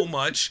so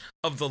much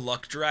of the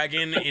Luck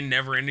Dragon in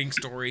Neverending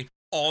Story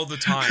all the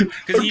time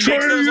because he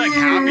makes those like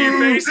happy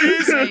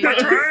faces.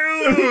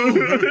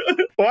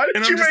 Why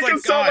did you make him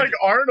sound like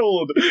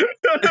Arnold?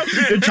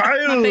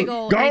 Child,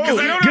 go get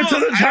to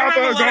the chopper. I don't have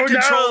a lot of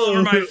control down.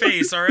 over my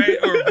face, all right,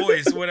 or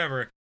voice,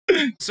 whatever.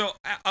 So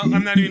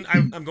I'm not even.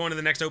 I'm going to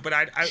the next note, but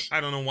I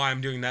don't know why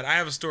I'm doing that. I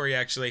have a story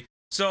actually.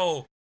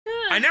 So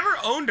I never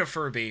owned a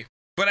Furby,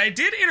 but I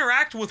did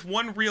interact with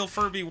one real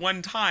Furby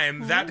one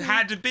time that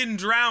had been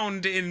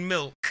drowned in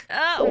milk.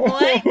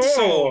 What?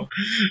 So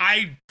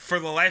I, for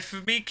the life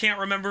of me, can't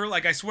remember.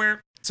 Like I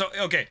swear. So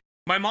okay.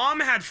 My mom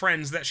had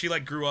friends that she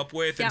like grew up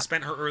with and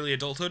spent her early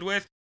adulthood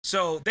with.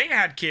 So they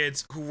had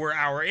kids who were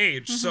our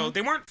age. Mm-hmm. So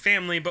they weren't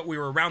family, but we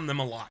were around them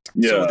a lot.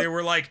 Yeah. So they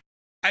were like,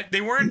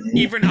 they weren't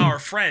even our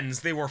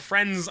friends. They were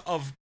friends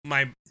of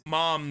my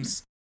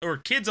mom's or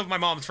kids of my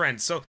mom's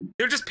friends. So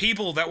they're just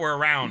people that were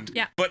around,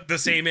 but the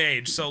same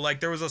age. So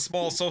like there was a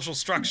small social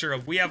structure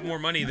of we have more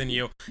money than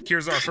you.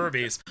 Here's our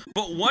Furbies.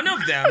 But one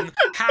of them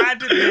had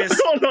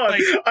this. Hold on.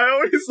 Like, I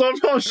always love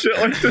how shit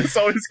like this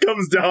always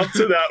comes down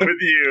to that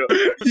with you.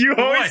 You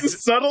always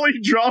subtly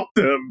drop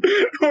them.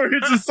 Or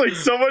it's just like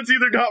someone's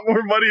either got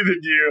more money than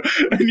you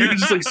and you're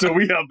just like, so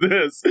we have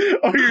this.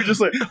 Or you're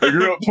just like, I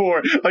grew up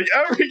poor. Like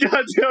every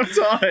goddamn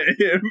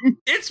time.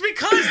 It's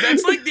because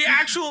that's like the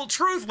actual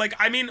truth. Like,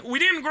 I mean, we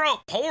didn't grow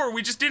up poor,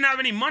 we just didn't have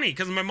any money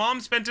because my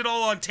mom spent it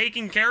all on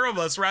taking care of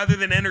us rather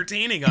than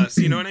entertaining us,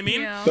 you know what I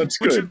mean? That's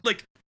good. Which,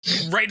 like,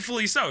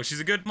 rightfully so,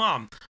 she's a good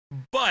mom.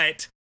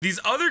 But these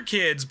other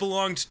kids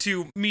belonged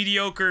to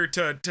mediocre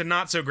to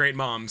not so great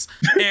moms,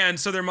 and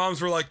so their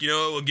moms were like, you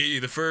know what, we'll get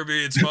you the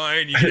Furby, it's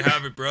fine, you can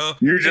have it, bro.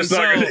 You're just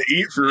not gonna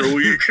eat for a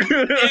week.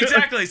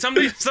 Exactly,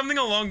 something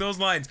along those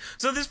lines.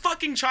 So this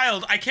fucking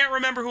child, I can't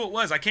remember who it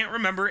was. I can't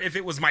remember if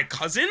it was my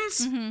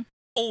cousins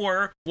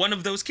or one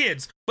of those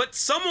kids, but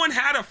someone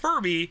had a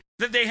Furby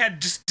that they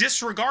had just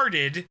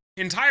disregarded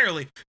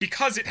entirely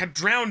because it had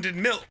drowned in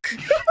milk.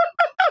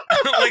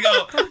 like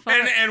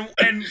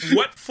and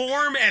what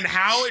form and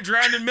how it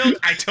drowned in milk,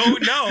 I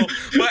don't know.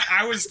 But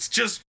I was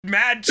just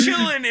mad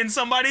chilling in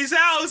somebody's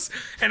house,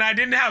 and I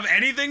didn't have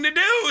anything to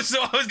do,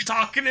 so I was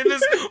talking to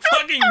this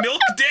fucking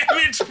milk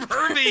damaged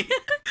Furby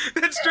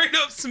that straight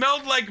up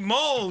smelled like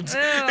mold. Ew.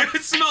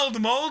 It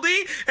smelled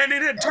moldy, and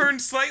it had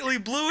turned slightly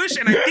bluish,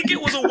 and I think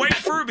it was a white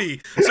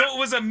Furby. So it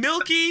was a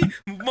milky,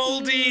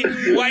 moldy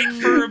white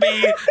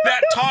Furby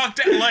that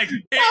talked like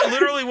it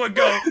literally would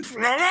go.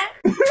 That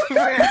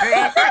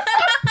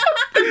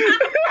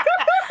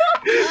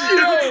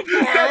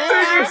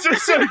thing was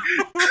just like,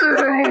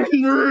 kill me,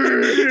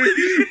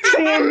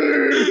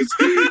 please,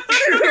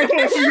 kill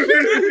me.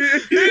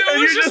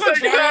 And you're just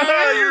like,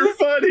 you're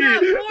funny.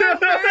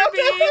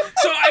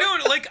 So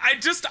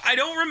I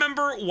don't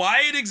remember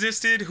why it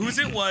existed, whose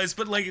it was,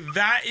 but like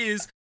that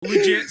is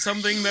legit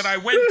something that I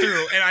went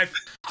through, and I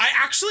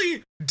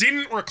actually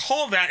didn't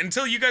recall that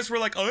until you guys were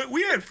like, oh,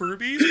 we had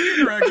Furbies,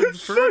 we interacted with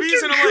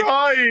Furbies, and I'm like,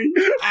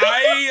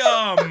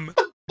 I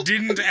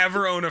didn't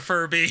ever own a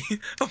Furby,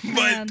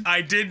 but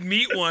I did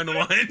meet one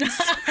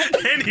once,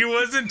 and he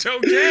wasn't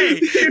okay.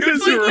 He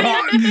was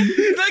rotten.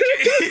 Like,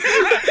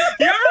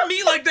 you ever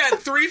meet like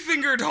that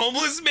 3-fingered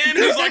homeless man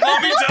who's like,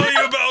 let me tell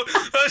you about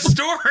a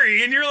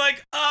story, and you're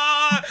like,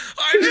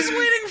 I'm just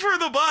waiting for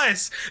the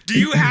bus. Do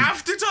you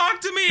have to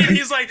talk to me? And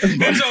he's like,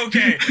 it's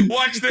okay,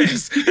 watch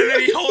this. And then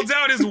he holds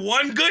out his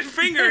one good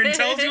finger and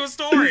tells you a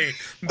story.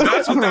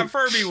 That's what that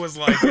Furby was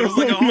like. It was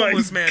like a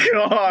homeless man.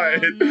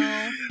 God.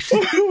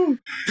 Oh, no.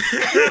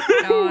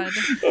 God.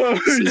 Oh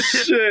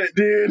shit,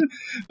 dude,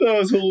 that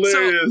was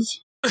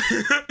hilarious.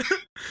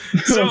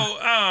 So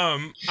I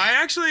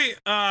actually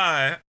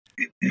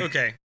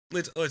okay,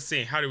 let's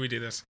see, how do we do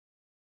this?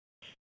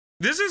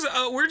 This is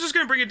we're just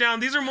gonna bring it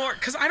down. These are more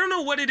because I don't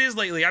know what it is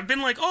lately. I've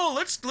been like, oh,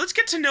 let's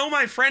get to know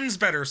my friends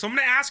better. So I'm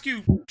gonna ask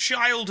you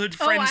childhood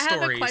friend stories.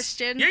 I have a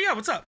question. Yeah,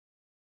 what's up?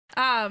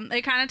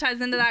 It kind of ties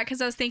into that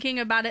because I was thinking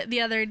about it the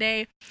other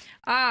day.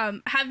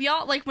 Have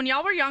y'all, like, when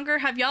y'all were younger,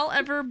 have y'all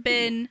ever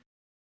been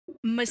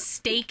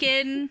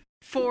mistaken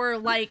for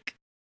like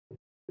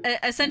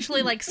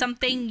essentially like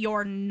something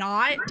you're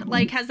not?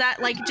 Like, has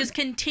that like just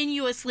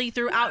continuously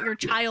throughout your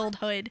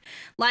childhood?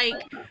 Like,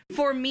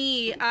 for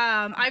me,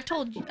 I've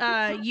told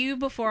you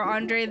before,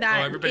 Andre,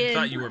 that everybody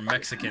thought you were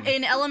Mexican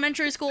in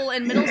elementary school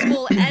and middle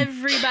school.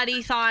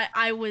 Everybody thought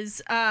I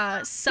was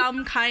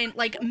some kind,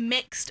 like,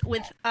 mixed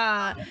with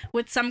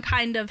some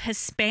kind of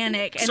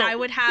Hispanic, and so I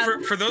would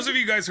have for those of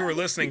you guys who are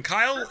listening,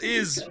 Kyle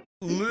is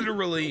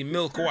literally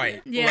milk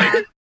white. Yeah.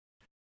 Like,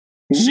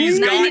 she's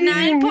got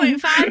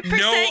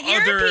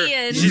 99.5%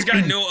 European. She's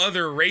got no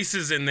other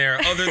races in there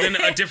other than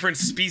a different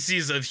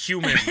species of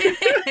human.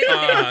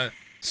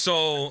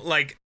 So,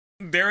 like,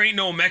 there ain't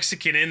no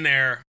Mexican in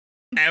there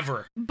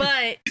ever.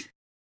 But,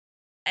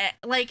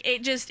 like,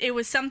 it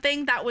was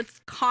something that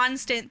was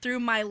constant through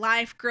my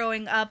life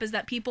growing up, is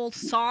that people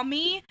saw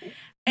me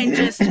and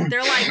just,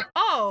 they're like,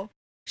 oh,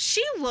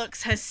 she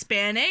looks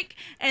Hispanic.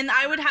 And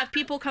I would have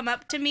people come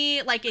up to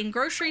me, like, in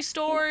grocery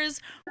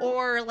stores,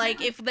 or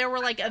like if there were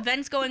like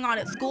events going on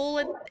at school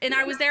and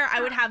I was there, I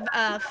would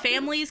have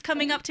families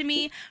coming up to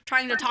me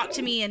trying to talk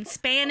to me in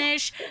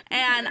Spanish,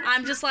 and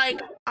I'm just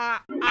like, I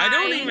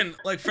don't even,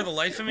 like, for the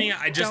life of me,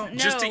 I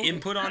just to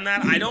input on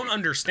that, I don't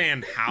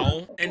understand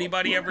how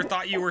anybody ever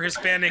thought you were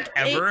Hispanic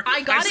ever.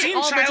 I've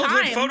seen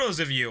childhood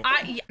photos of you.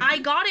 I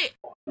got it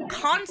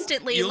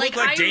constantly. You look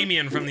like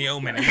Damien from The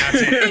Omen, and that's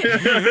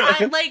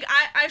it.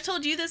 I've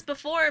told you this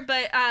before,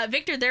 but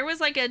Victor, there was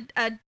like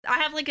I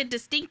have like a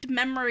distinct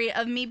memory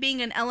of me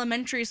being in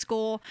elementary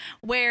school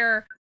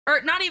or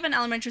not even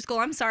elementary school,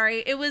 I'm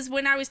sorry. It was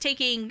when I was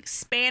taking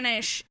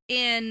Spanish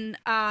in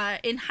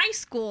high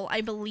school,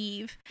 I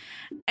believe.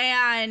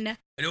 And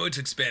I know I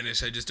took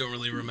Spanish, I just don't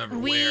really remember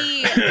where.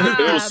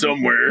 It was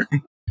somewhere.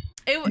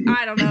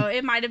 I don't know.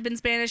 It might have been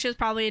Spanish. It was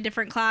probably a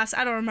different class.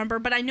 I don't remember.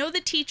 But I know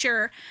the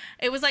teacher,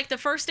 it was like the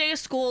first day of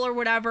school or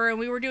whatever, and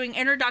we were doing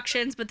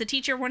introductions, but the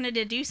teacher wanted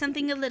to do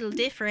something a little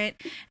different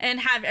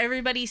and have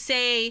everybody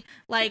say,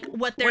 like,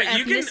 what their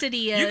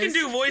ethnicity is. You can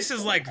do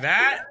voices like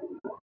that?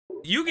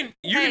 You can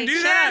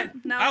do that?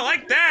 No. I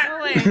like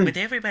that. No, but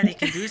everybody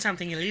can do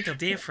something a little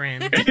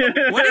different.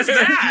 What is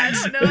that? I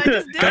don't know. I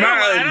just did.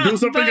 I don't do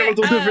something a little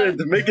different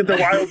to make it the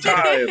wild time.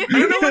 I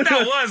don't know what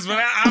that was,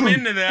 but I'm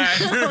into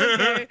that.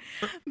 Okay.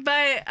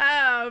 But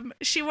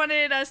she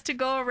wanted us to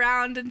go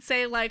around and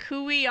say, like,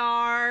 who we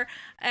are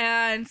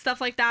and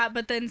stuff like that,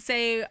 but then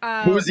say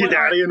who's your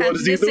daddy and what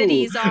does he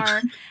do?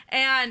 Are.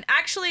 And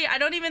actually, I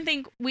don't even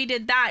think we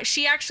did that.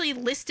 She actually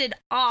listed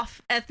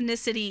off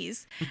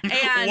ethnicities.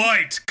 And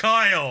white,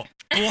 Kyle,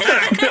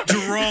 black,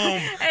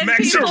 Jerome, and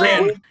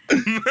Mexican.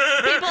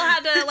 People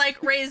had to,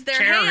 like, raise their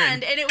Karen.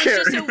 hand, and it was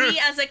just so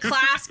we as a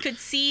class could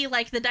see,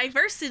 like, the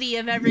diversity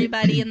of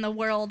everybody in the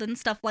world and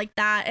stuff like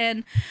that.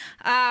 And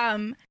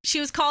she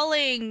was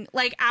calling,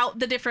 like, out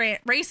the different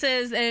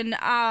races, and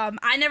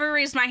I never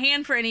raised my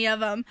hand for any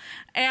of them.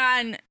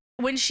 And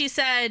when she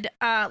said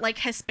like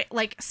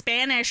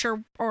Spanish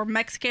or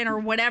Mexican or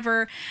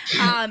whatever,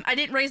 I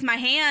didn't raise my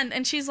hand,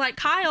 and she's like,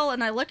 Kyle,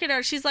 and I look at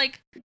her, she's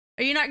like,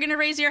 are you not going to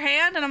raise your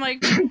hand? And I'm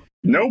like,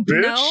 no,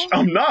 bitch, no.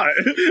 I'm not.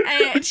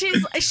 And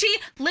she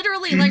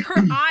literally, like,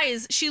 her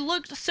eyes, she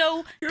looked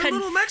so You're confused. a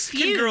little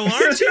Mexican girl,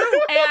 aren't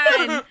you?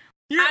 And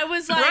I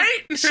was like,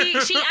 right?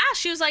 she asked,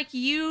 she was like,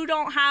 you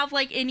don't have,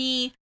 like,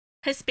 any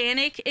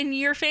Hispanic in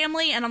your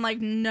family? And I'm like,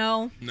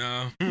 no,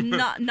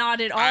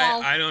 not at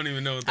all. I don't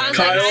even know what that I was is.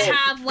 like, I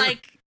have,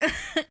 like,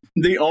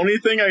 the only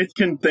thing I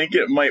can think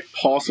it might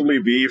possibly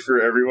be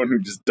for everyone who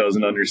just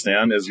doesn't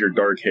understand is your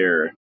dark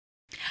hair.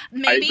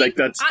 Maybe. Like,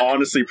 that's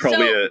honestly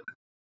probably it.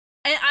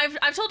 And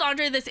I've told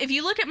Andre this. If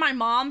you look at my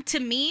mom, to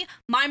me,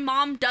 my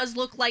mom does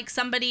look like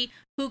somebody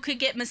who could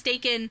get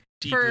mistaken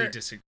Deeply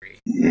disagree.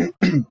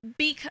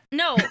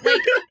 No,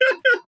 like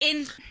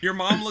in your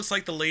mom looks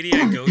like the lady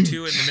I go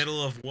to in the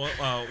middle of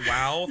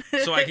WoW,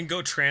 so I can go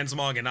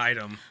transmog an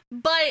item.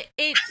 But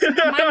it's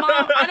my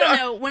mom. I don't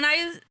know. When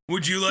I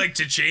would you like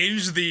to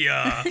change the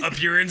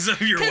appearance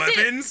of your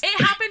weapons?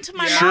 It happened to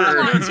my mom a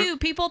lot too.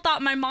 People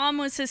thought my mom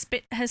was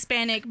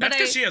Hispanic, but that's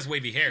because she has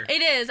wavy hair.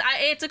 It is.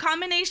 It's a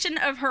combination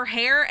of her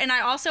hair, and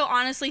I also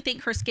honestly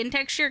think her skin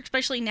texture,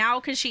 especially now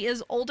because she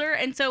is older,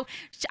 and so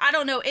I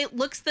don't know. It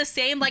looks the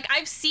same. Like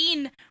I've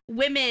seen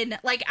women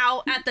like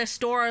out at the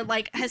store,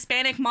 like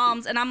Hispanic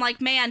moms, and I'm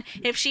like, man,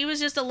 if she was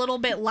just a little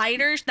bit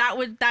lighter,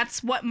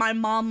 that's what my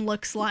mom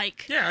looks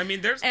like. Yeah, I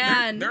mean, there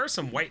are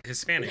some white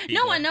Hispanic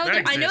people. No, I know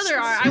there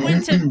are.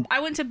 I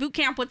went to boot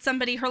camp with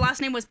somebody. Her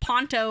last name was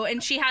Ponto,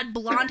 and she had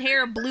blonde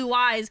hair, blue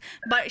eyes,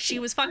 but she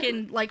was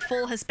fucking like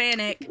full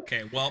Hispanic.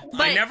 Okay, well,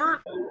 I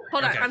never.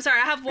 Hold on, I'm sorry.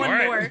 I have one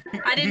more.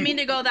 I didn't mean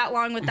to go that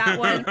long with that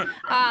one.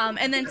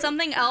 And then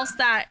something else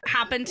that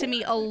happened to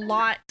me a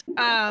lot,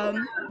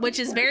 which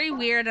is very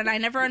weird, and I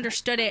never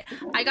understood it.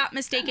 I got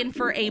mistaken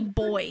for a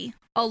boy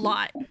a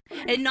lot,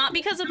 and not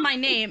because of my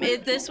name.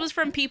 This was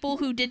from people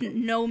who didn't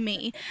know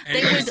me.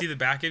 Anybody see the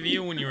back of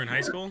you when you were in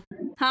high school?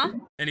 Huh?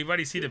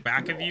 Anybody see the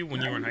back of you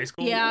when you were in high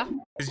school? Yeah.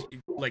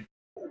 Like,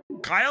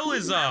 Kyle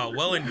is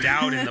well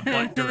endowed in the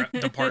butt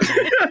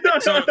department,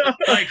 so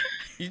like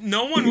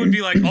no one would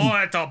be like, "Oh,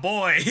 that's a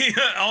boy."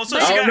 Also,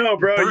 I don't know,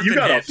 bro. You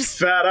got a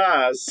fat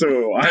ass,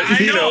 so I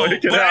know,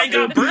 but I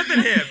got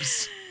birthing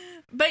hips.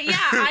 But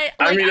yeah,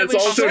 I mean, it's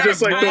also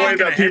just like the way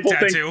that people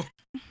think.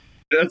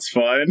 That's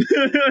fine.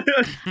 I don't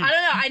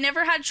know. I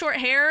never had short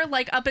hair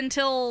like up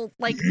until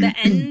like the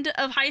end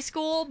of high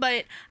school,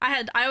 but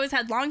I always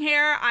had long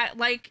hair.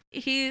 Like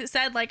he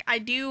said, like I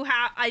do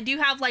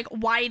have like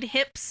wide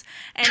hips,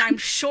 and I'm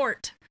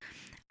short.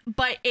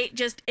 But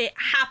it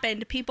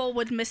happened. People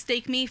would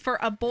mistake me for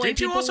a boy. Did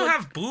you also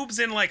have boobs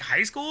in like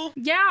high school?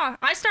 Yeah,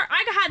 I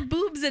had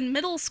boobs in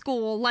middle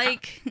school.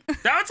 Like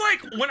that was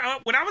like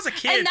when I was a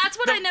kid. And that's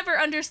what I never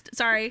understood.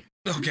 Sorry.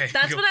 Okay.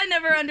 That's what I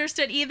never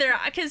understood either,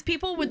 because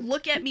people would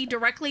look at me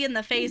directly in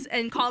the face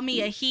and call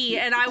me a he,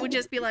 and I would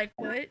just be like,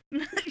 "What?"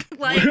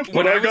 Like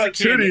when I got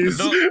titties.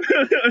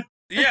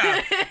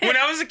 Yeah, when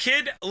I was a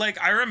kid, like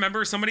I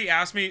remember somebody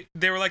asked me,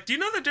 they were like, "Do you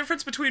know the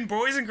difference between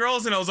boys and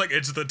girls?" And I was like,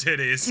 "It's the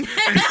titties.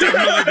 It's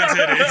definitely the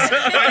titties."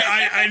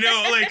 I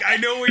know, like I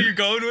know where you're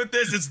going with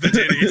this. It's the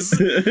titties.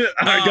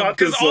 I got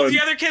this because all the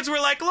other kids were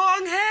like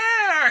long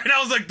hair, and I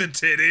was like, "The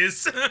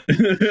titties."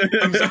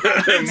 I'm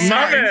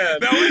sorry.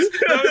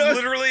 That was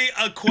literally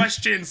a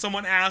question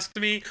someone asked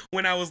me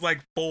when I was like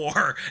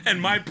 4,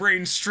 and my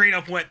brain straight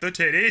up went, "The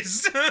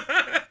titties."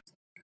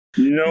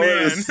 You know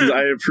what?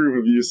 I approve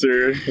of you,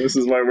 sir. This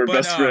is why we're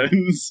best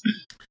friends.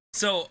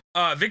 So,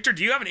 Victor,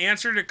 do you have an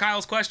answer to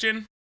Kyle's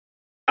question?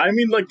 I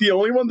mean, like, the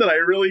only one that I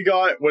really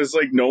got was,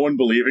 like, no one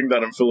believing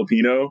that I'm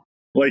Filipino.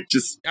 Like,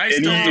 just I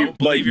still don't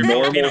believe you're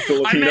normal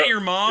Filipino. I met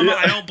your mom. Yeah.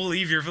 I don't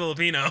believe you're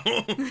Filipino.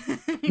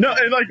 No,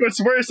 and, like, what's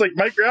worse, like,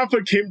 my grandpa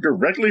came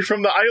directly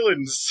from the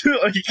islands.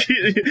 Like,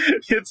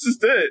 it's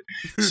just it.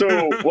 So,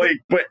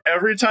 like, but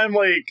every time,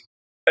 like,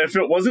 if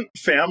it wasn't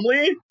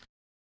family...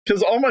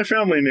 Because all my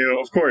family knew,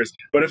 of course.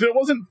 But if it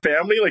wasn't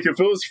family, like if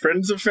it was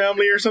friends of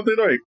family or something,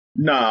 they're like,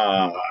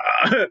 nah.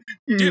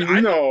 Dude,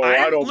 I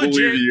don't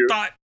believe you.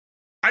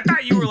 I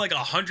thought you were like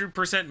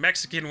 100%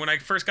 Mexican when I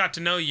first got to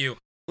know you.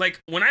 Like,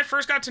 when I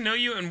first got to know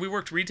you and we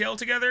worked retail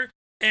together,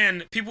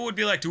 and people would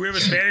be like, "Do we have a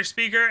Spanish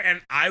speaker?"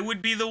 And I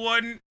would be the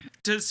one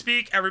to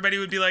speak. Everybody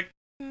would be like,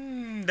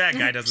 that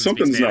guy doesn't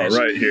Something's speak Spanish. Not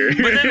right here.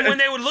 But then when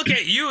they would look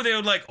at you, they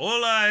would like,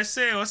 "Hola,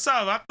 ese, what's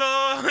up,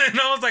 vato?" And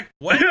I was like,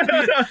 "What?"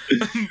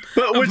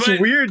 But what's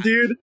weird,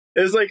 dude,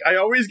 is like I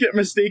always get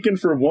mistaken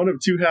for one of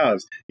two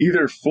halves,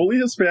 either fully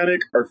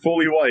Hispanic or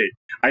fully white.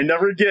 I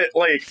never get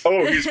like,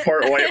 "Oh, he's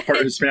part white, part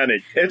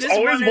Hispanic." It's just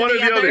always one or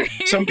the other.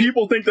 Some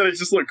people think that I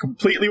just look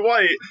completely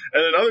white,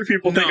 and then other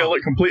people think I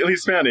look completely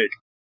Hispanic.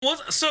 Well,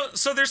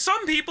 so there's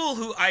some people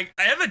who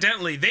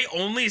evidently they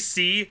only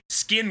see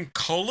skin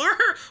color,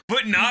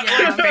 but not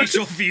like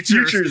facial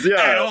features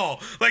at all.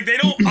 Like they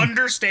don't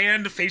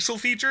understand facial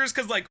features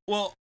because, like,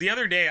 well, the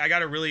other day I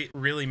got a really,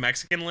 really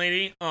Mexican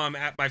lady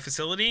at my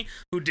facility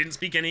who didn't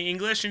speak any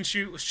English, and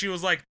she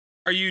was like,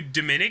 "Are you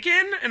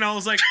Dominican?" And I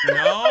was like,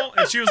 "No."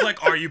 And she was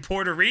like, "Are you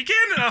Puerto Rican?"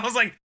 And I was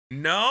like,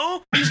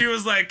 "No." She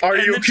was like, "Are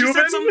you Cuban?" She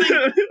said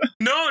something.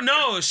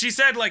 No. She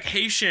said like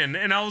Haitian,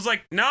 and I was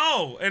like,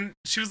 "No." And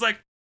she was like,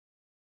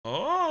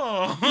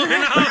 oh.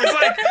 And I was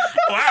like,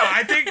 wow,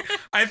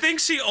 I think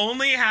she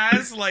only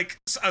has like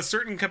a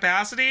certain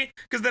capacity.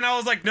 Because then I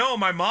was like, no,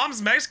 my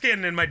mom's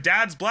Mexican and my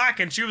dad's black.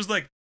 And she was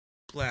like,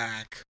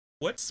 black?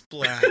 What's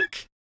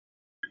black?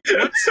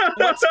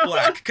 What's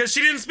black? Because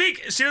she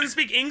doesn't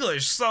speak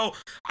English. So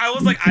I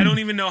was like, I don't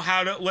even know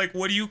how to, like,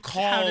 what do you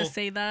call, how to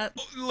say that?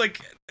 Like,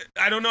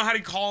 I don't know how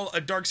to call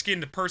a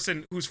dark-skinned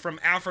person who's from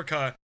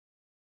Africa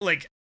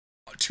like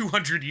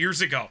 200 years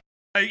ago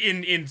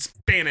in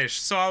Spanish.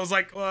 So I was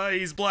like, well,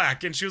 he's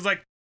black. And she was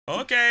like,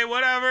 okay,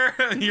 whatever.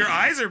 Your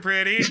eyes are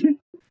pretty.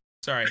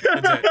 Sorry,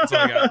 that's it. That's all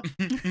I got.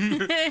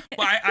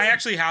 Well, I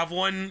actually have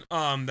one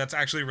that's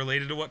actually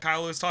related to what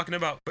Kyle was talking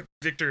about. But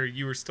Victor,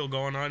 you were still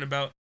going on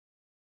about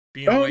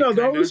being white, no,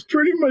 that kinda? was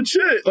pretty much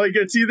it. Like,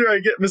 it's either I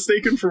get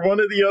mistaken for one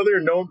or the other,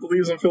 and no one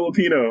believes I'm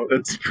Filipino.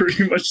 That's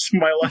pretty much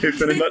my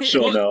life in a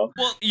nutshell now.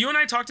 Well, you and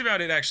I talked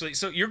about it, actually.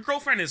 So your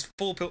girlfriend is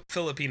full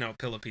Filipino,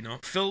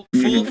 full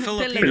Mhm.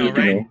 Filipino,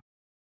 right?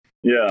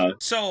 Yeah.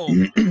 So,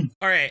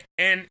 all right,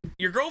 and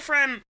your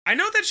girlfriend, I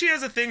know that she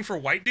has a thing for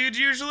white dudes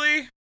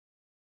usually.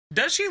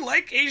 Does she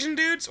like Asian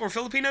dudes or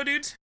Filipino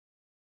dudes?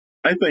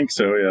 I think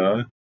so,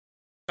 yeah.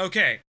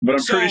 Okay, But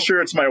I'm pretty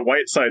sure it's my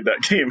white side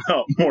that came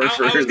out more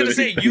for her. I was gonna than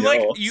say anything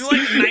else. you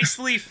like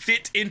nicely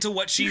fit into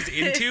what she's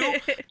into,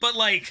 but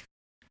like,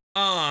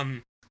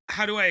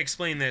 how do I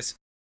explain this?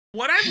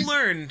 What I've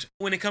learned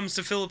when it comes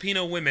to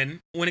Filipino women,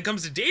 when it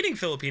comes to dating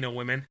Filipino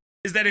women,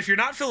 is that if you're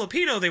not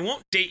Filipino, they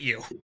won't date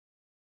you.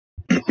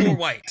 Or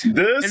white.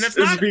 This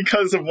is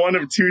because of one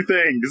of two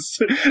things.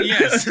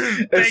 Yes.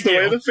 It's the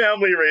way the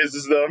family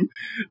raises them.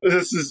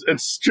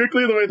 It's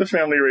strictly the way the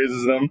family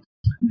raises them.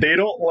 They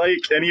don't like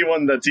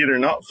anyone that's either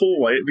not full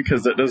white,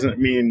 because that doesn't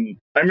mean,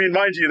 I mean,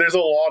 mind you, there's a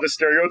lot of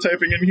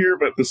stereotyping in here,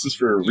 but this is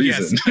for a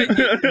reason.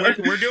 Yes.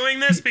 We're doing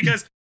this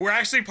because we're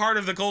actually part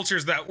of the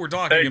cultures that we're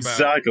talking about.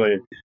 Exactly.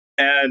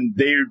 And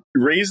they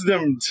raise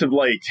them to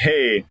like,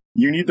 hey,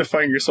 you need to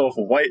find yourself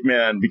a white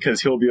man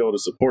because he'll be able to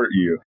support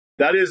you.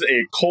 That is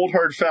a cold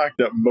hard fact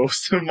that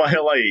most of my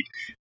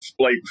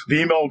like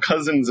female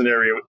cousins and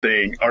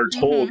everything are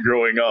told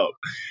growing up.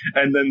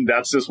 And then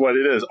that's just what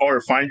it is. Or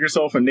find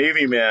yourself a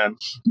Navy man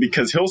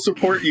because he'll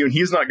support you and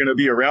he's not going to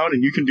be around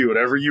and you can do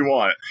whatever you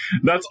want.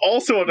 That's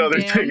also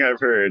another thing I've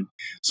heard.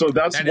 So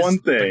that's one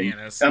thing.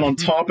 Bananas. And on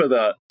top of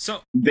that,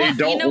 they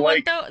don't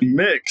like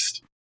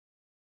mixed.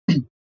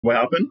 What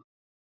happened?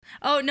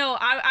 Oh, no,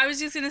 I was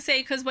just going to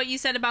say, because what you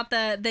said about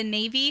the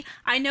Navy,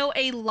 I know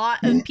a lot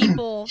of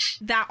people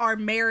that are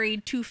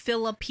married to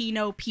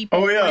Filipino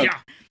people. Oh, yeah. Yeah,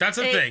 that's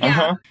a thing.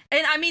 Yeah.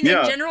 And I mean,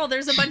 in general,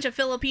 there's a bunch of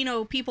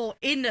Filipino people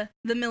in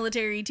the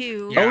military,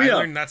 too. Yeah, I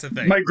learned that's a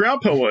thing. My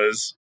grandpa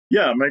was.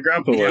 Yeah, my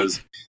grandpa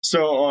was.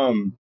 So,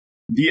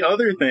 the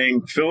other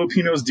thing,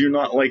 Filipinos do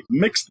not like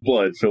mixed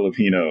blood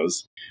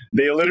Filipinos.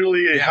 They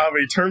literally have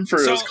a term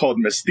for it. It's called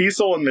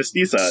mestizo and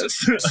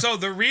mestizas. So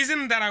the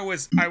reason that I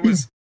was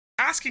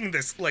asking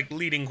this like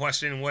leading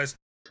question was,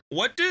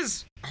 what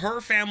does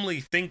her family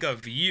think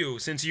of you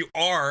since you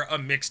are a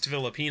mixed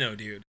Filipino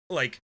dude?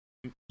 Like,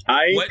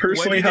 I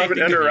personally haven't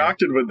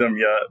interacted with them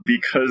yet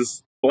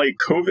because like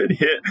COVID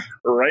hit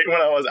right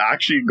when I was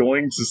actually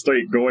going to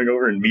start going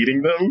over and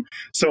meeting them,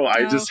 so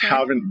I just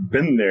haven't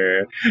been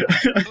there.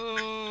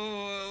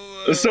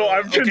 So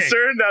I'm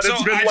concerned that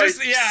it's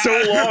been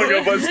so long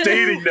of us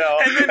dating now,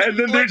 and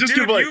then they're just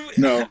gonna be like,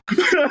 no.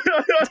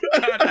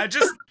 God,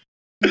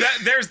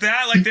 there's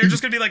that, like, they're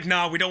just gonna be like,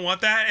 nah, we don't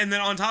want that. And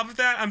then on top of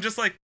that, I'm just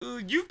like,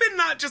 you've been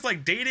not just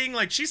like dating,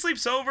 like she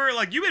sleeps over,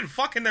 like you've been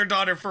fucking their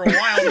daughter for a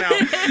while now.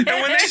 And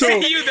when they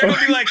see you, they're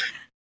gonna be like,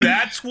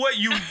 that's what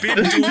you've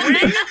been doing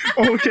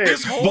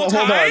this whole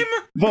time?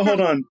 But hold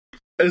on.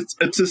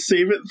 To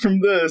save it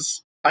from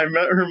this, I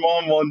met her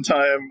mom one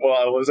time while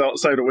I was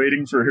outside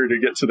waiting for her to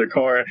get to the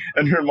car,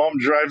 and her mom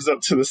drives up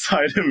to the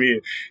side of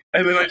me,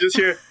 and then I just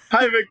hear,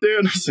 "Hi, Victor,"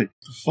 and I was like,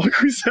 "The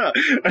fuck was that?"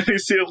 And I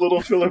see a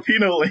little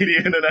Filipino lady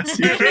in an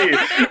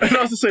SUV, and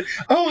I was just like,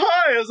 "Oh,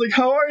 hi!" I was like,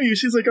 "How are you?"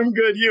 She's like, "I'm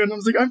good, you?" And I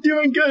was like, "I'm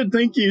doing good,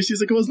 thank you." She's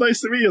like, "It was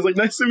nice to meet you." I was like,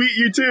 "Nice to meet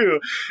you too."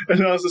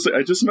 And I was just like,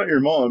 "I just met your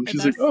mom."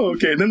 She's like, "Oh,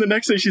 okay." And then the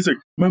next day, she's like,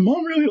 "My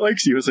mom really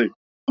likes you." I was like,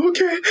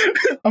 okay,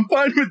 I'm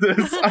fine with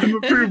this. I'm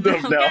approved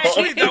of now.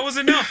 Actually, that was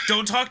enough.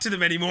 Don't talk to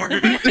them anymore.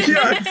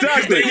 Yeah,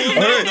 exactly. They will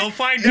know. They'll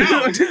find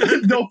out.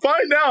 They'll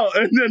find out,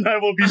 and then I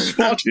will be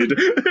spotted.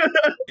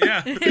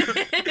 Yeah.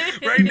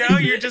 Right now,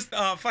 you're just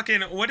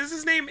fucking. What is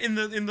his name in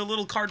the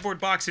little cardboard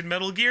box in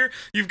Metal Gear?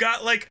 You've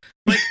got like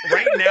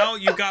right now,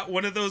 you've got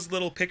one of those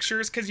little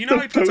pictures, because you know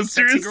how he puts up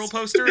sexy girl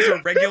posters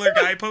or regular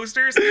guy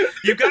posters.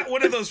 You've got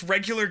one of those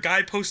regular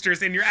guy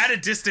posters, and you're at a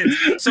distance,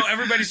 so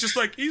everybody's just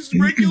like, he's a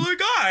regular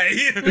guy.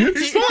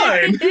 It's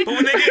fine. But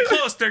when they get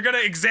close, they're gonna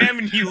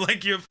examine you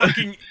like you're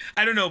fucking,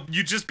 I don't know,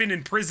 you've just been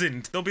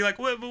imprisoned. They'll be like,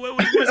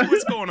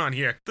 what's going on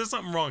here? There's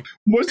something wrong.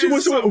 What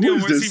is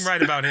this? Seem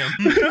right about him.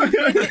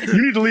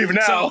 You need to leave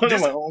now. So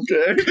I'm like,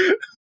 okay.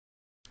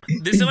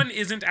 This one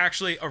isn't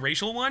actually a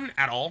racial one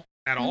at all.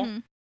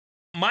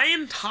 My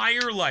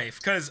entire life,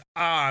 because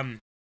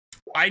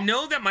I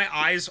know that my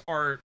eyes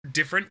are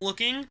different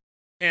looking,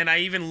 and I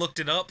even looked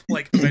it up,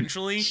 like,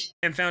 eventually,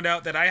 and found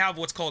out that I have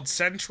what's called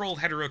central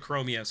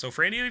heterochromia. So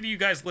for any of you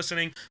guys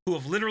listening who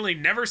have literally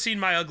never seen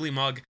my ugly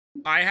mug,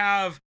 I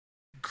have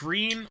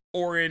green,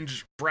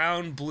 orange,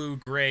 brown, blue,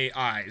 gray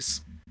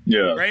eyes.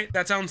 Yeah. Right?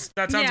 That sounds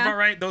about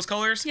right? Those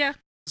colors? Yeah.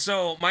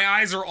 So my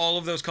eyes are all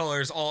of those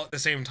colors all at the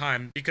same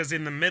time, because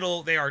in the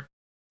middle they are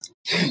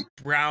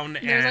brown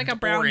There's and like a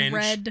brown orange,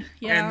 red.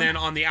 Yeah. and then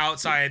on the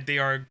outside they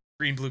are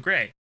green, blue,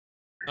 gray.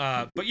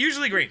 But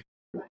usually green.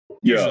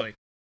 Yeah. Usually.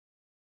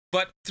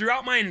 But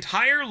throughout my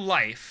entire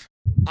life,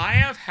 I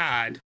have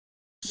had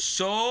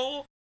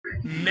so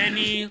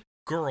many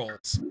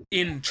girls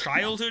in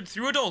childhood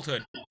through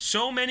adulthood.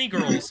 So many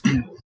girls.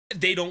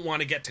 They don't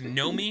want to get to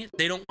know me.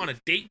 They don't want to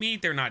date me.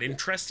 They're not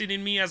interested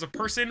in me as a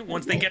person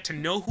once they get to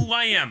know who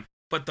I am.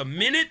 But the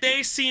minute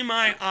they see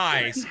my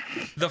eyes,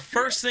 the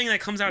first thing that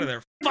comes out of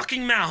their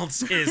fucking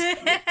mouths is,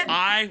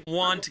 I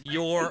want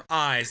your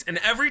eyes. And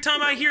every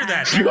time I hear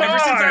that, ever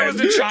since I was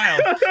a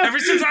child, ever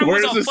since I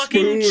was a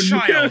fucking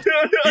child,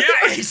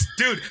 yeah,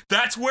 dude,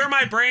 that's where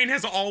my brain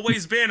has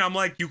always been. I'm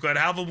like, you could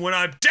have them when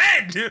I'm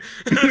dead. You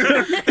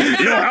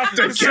have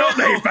to kill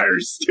me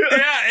first.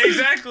 Yeah,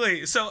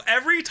 exactly. So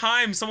every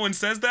time someone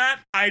says that,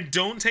 I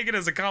don't take it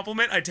as a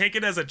compliment. I take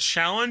it as a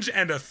challenge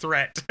and a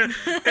threat.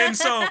 And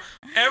so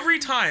every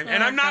time,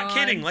 and I'm not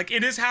kidding, like,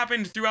 it has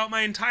happened throughout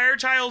my entire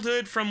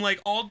childhood, from like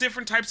all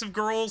different types of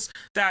girls,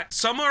 that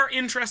some are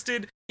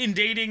interested in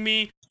dating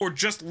me or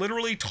just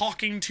literally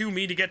talking to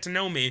me to get to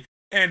know me,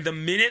 and the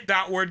minute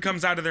that word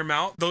comes out of their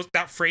mouth,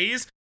 that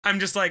phrase, I'm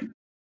just like,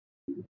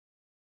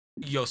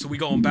 yo, so we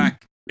going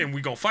back and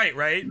we gonna fight,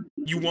 right?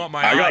 You want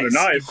my eyes, got a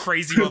knife. you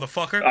crazy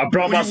motherfucker. I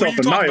brought myself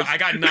a knife. I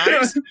got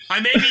knives. I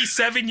may be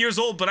 7 years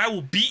old, but I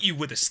will beat you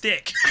with a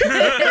stick.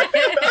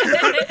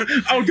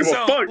 I don't give a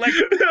fuck. Like,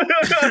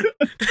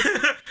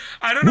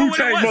 I don't know what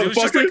it was. It was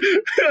just like,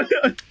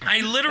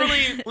 I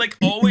literally like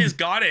always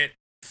got it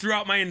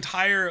throughout my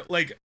entire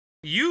like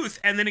youth,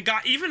 and then it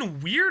got even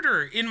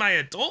weirder in my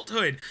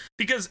adulthood,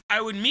 because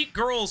I would meet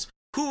girls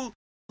who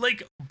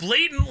like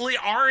blatantly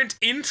aren't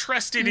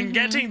interested in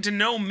getting to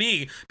know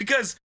me,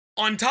 because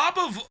on top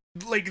of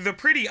like the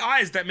pretty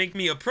eyes that make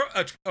me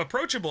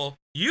approachable,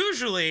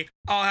 usually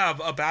I'll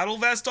have a battle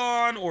vest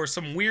on, or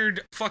some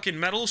weird fucking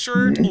metal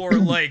shirt, or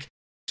like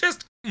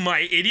just my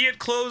idiot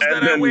clothes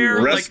and that I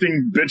wear,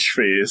 resting bitch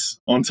face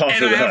on top of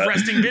that. And I have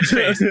resting bitch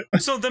face.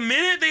 So the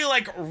minute they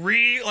like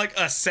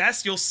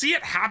assess, you'll see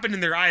it happen in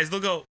their eyes. They'll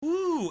go,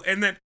 ooh,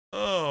 and then,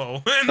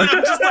 oh, and then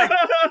I'm just like,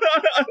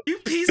 you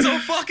piece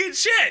of fucking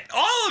shit,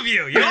 all of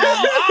you, to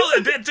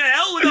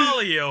hell with all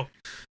of you.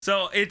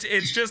 So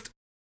it's just,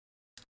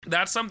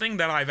 that's something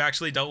that I've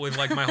actually dealt with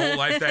like my whole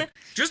life that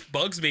just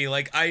bugs me.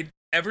 Like,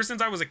 ever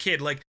since I was a kid,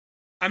 like,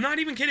 I'm not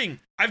even kidding,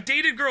 I've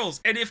dated girls,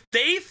 and if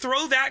they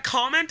throw that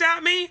comment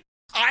at me,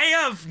 I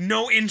have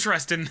no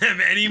interest in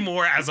them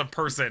anymore as a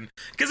person,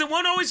 because it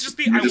won't always just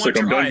be, I want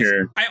your eyes.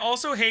 I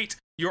also hate,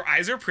 your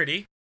eyes are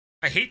pretty.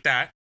 I hate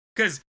that,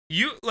 because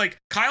you, like,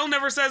 Kyle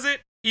never says it,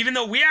 even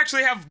though we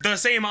actually have the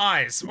same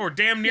eyes, or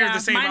damn near the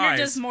same eyes. Mine are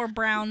just more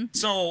brown.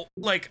 So,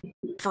 like,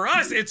 for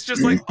us, it's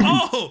just like,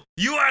 oh,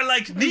 you are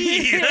like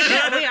me.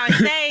 Yeah, we are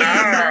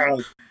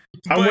same.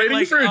 I'm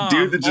waiting for a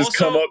dude to just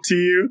come up to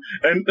you,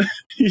 and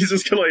he's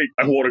just gonna like,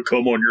 I want to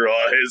come on your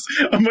eyes.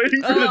 I'm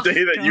waiting for the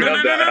day that you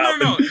have that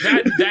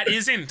happen. That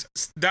isn't,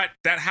 that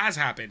has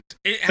happened.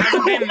 It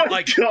hasn't been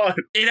like,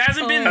 it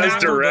hasn't been as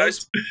that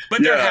direct,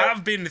 but there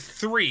have been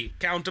 3,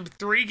 count them,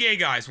 3 gay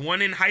guys.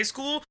 1 in high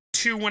school,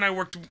 2 when I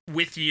worked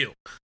with you.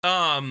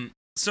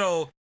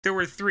 So there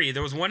were 3.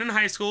 There was 1 in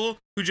high school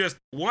who just,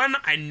 1,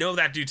 I know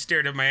that dude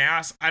stared at my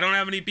ass. I don't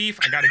have any beef.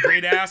 I got a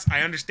great ass.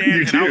 I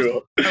understand.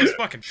 And I was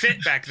fucking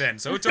fit back then,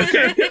 so it's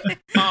okay.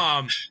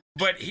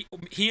 But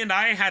he and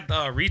I had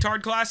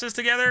retard classes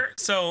together.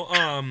 So,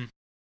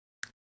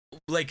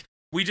 like,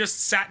 we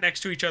just sat next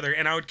to each other,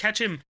 and I would catch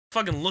him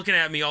fucking looking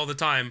at me all the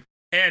time.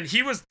 And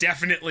he was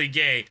definitely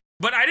gay.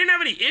 But I didn't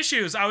have any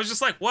issues. I was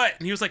just like, what?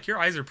 And he was like, your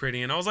eyes are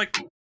pretty. And I was like,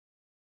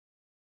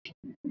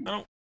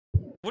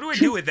 what do I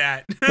do with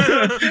that?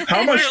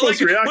 How am I supposed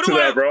to react to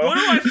that, bro? What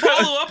do I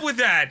follow up with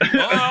that?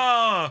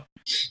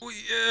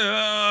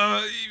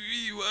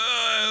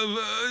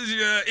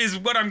 Is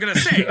what I'm gonna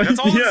say. That's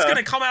all that's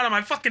gonna come out of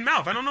my fucking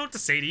mouth. I don't know what to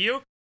say to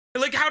you.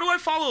 Like, how do I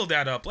follow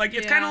that up? Like,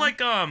 it's kind of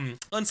like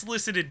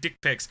unsolicited dick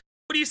pics.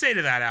 What do you say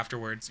to that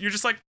afterwards? You're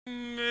just like,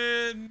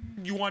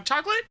 you want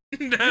chocolate?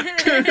 Chocolate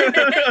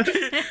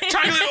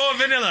or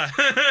vanilla?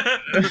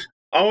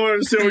 I don't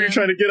understand what you're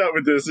trying to get at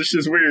with this. It's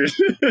just weird.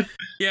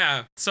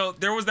 Yeah. So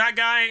there was that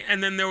guy,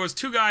 and then there was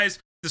 2 guys,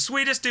 the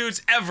sweetest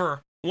dudes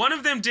ever. One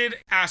of them did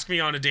ask me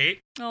on a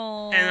date.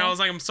 Aww. And I was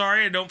like, I'm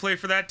sorry, I don't play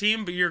for that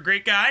team, but you're a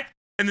great guy.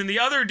 And then the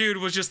other dude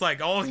was just like,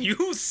 "Oh,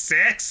 you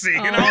sexy,"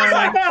 and I was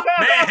like,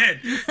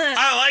 "Man,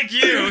 I like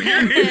you.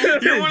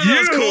 You're one of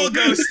those cool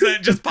ghosts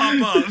that just pop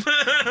up."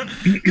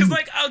 Because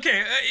like,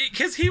 okay,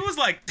 because he was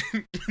like,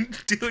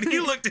 dude, he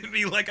looked at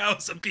me like I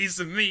was a piece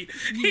of meat.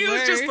 He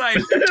was just like,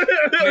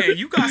 "Man,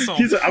 you got some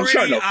pretty I'm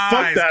trying to eyes.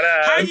 fuck that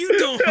ass. How you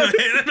doing?"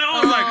 And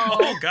I was like,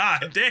 "Oh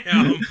god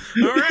damn.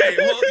 All right,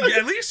 well,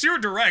 at least you're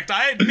direct.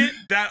 I admit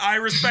that. I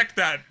respect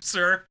that,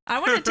 sir." I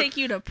want to take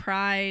you to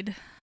Pride.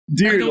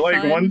 Dude,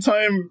 like one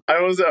time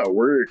I was at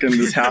work and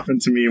this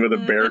happened to me with a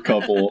bear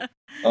couple.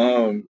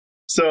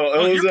 So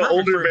it was an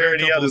older bear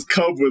and he had his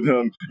cub with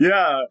him.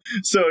 Yeah,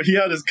 so he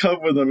had his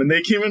cub with him and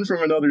they came in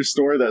from another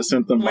store that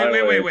sent them my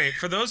way. Wait.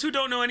 For those who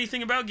don't know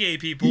anything about gay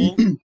people,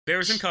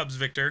 bears and cubs,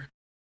 Victor.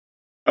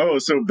 Oh,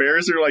 so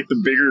bears are like the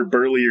bigger,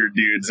 burlier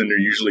dudes and they're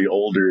usually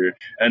older.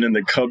 And then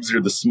the cubs are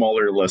the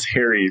smaller, less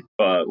hairy,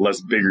 less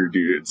bigger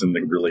dudes in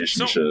the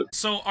relationship.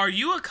 So are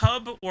you a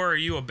cub or are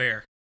you a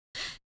bear?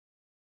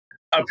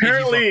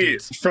 Apparently,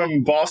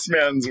 from Boss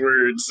Man's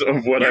words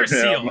of what I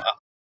am,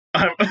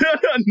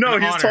 no,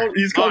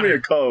 he's called me a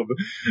cub.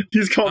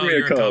 He's called me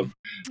a cub.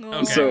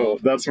 Okay. So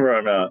that's where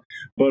I'm at.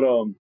 But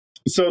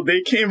so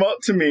they came up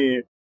to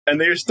me and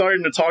they were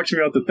starting to talk to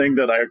me about the thing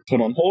that I put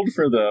on hold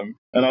for them.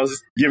 And I was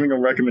just giving them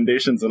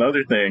recommendations and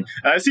other thing.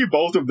 And I see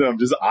both of them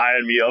just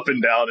eyeing me up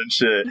and down and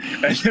shit.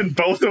 And then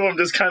both of them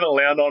just kind of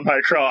land on my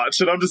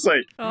crotch. And I'm just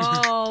like,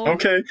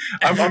 okay,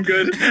 I'm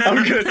good.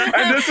 I'm good.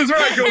 And this is where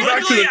I go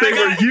back to the thing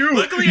where you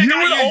would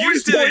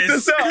always point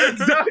this out.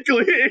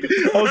 Exactly.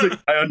 I was like,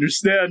 I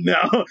understand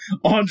now.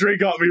 Andre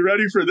got me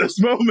ready for this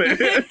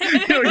moment.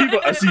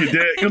 I see you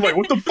dick. I'm like,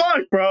 what the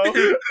fuck, bro?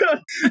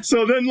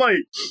 So then,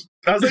 like,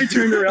 as I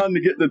turned around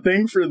to get the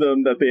thing for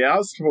them that they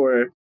asked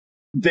for,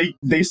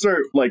 they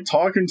start like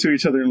talking to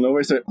each other and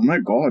Lois said, "Oh my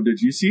god, did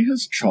you see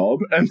his chub?"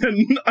 And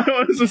then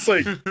I was just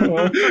like,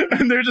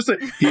 and they're just like,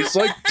 "He's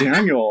like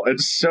Daniel,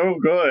 it's so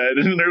good."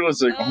 And they're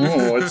just like,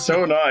 "Oh, it's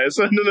so nice."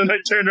 And then I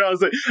turned around and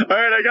was like, "All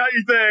right, I got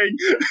your thing."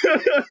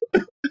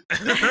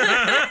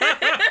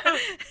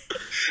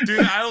 Dude,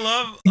 I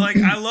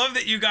love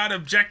that you got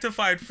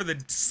objectified for the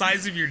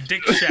size of your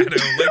dick shadow.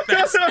 Like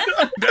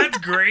that's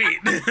great.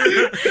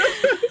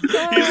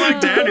 He's like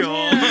Daniel.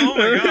 Oh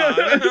my god.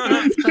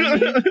 That's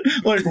funny.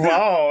 Like,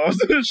 wow, I was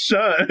gonna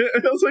shut.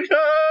 I was like,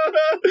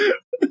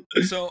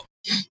 So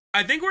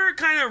I think we're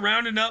kind of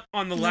rounding up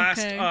on the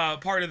last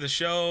part of the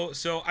show.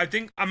 So I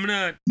think I'm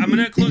gonna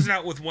close it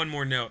out with one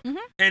more note. Mm-hmm.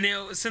 And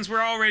since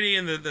we're already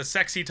in the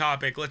sexy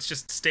topic, let's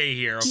just stay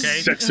here,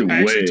 okay? Sexy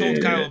I actually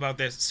told Kyle about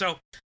this. So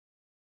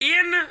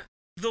in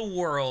the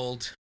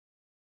world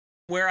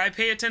where I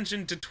pay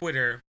attention to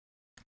Twitter,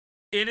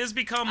 it has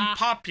become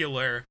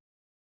popular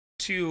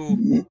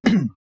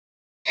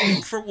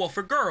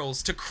for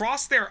girls to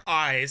cross their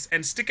eyes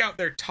and stick out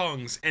their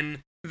tongues, and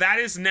that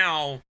is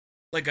now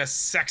like a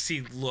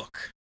sexy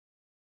look.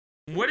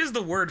 What is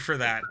the word for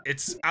that?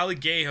 It's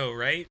alegayo,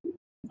 right?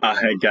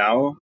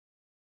 Ahegao?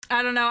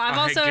 I don't know. I've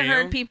also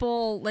heard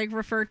people like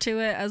refer to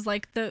it as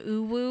like the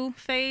uwu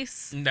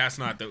face. That's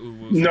not the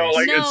uwu face. No,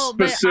 like it's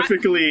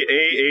specifically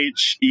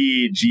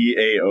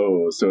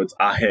AHEGAO, so it's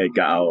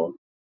ahegao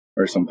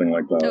or something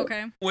like that.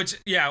 Okay. Which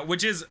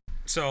is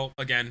so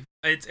again,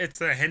 it's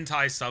a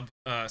hentai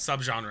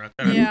subgenre.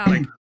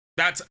 Like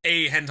that's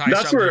a hentai.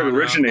 That's where it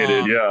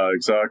originated. Yeah,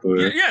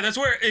 exactly. Yeah, that's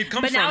where it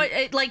comes from. But now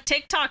it like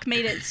TikTok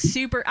made it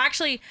super.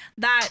 Actually,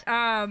 that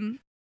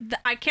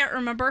I can't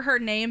remember her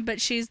name, but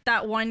she's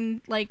that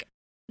one like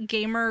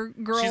gamer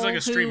girl. She's like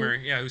a streamer,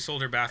 who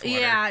sold her bathwater.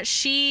 Yeah,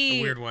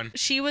 a weird one.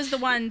 She was the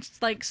one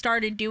like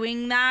started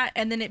doing that,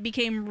 and then it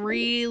became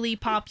really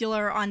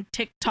popular on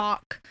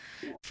TikTok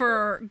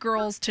for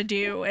girls to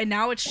do, and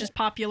now it's just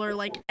popular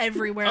like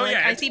everywhere.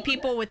 I see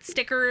people with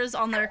stickers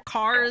on their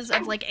cars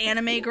of like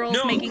anime girls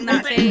making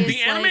that face.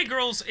 The anime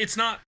girls, it's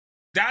not.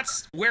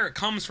 That's where it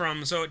comes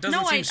from, so it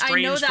doesn't seem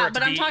strange. I know that, for it but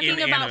to I'm be talking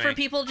in about anime. for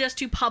people just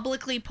to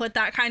publicly put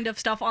that kind of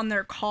stuff on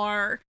their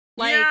car.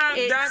 Like,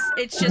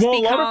 it's just a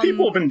lot of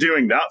people have been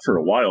doing that for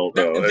a while,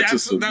 though.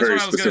 That's what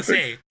I was gonna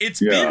say. It's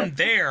been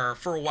there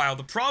for a while.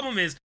 The problem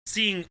is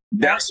seeing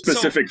that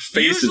specific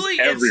face is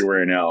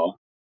everywhere now.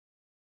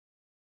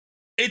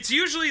 It's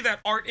usually that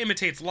art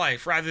imitates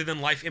life rather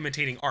than life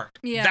imitating art.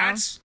 Yeah.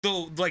 That's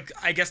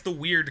I guess the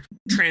weird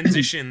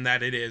transition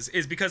that it is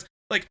because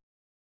like,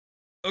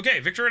 okay,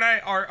 Victor and I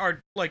are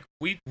like,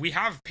 we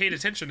have paid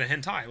attention to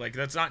hentai. Like,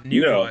 that's not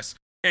new to us.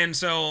 And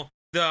so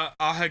the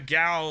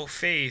ahegao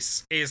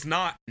face is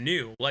not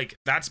new. Like,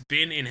 that's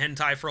been in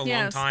hentai for a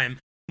long time.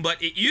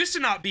 But it used to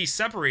not be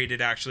separated,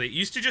 actually. It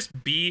used to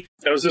just be...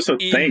 It was just a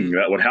thing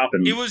that would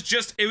happen. It would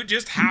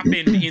just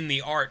happen in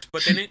the art.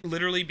 But then it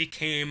literally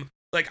became...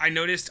 Like, I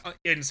noticed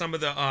in some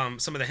of the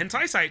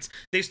hentai sites,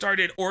 they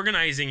started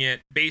organizing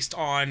it based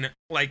on,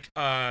 like,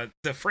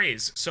 the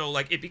phrase. So,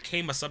 like, it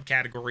became a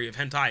subcategory of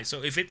hentai.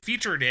 So if it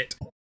featured it,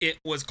 it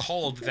was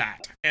called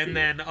that. And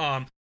then,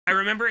 I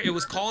remember it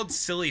was called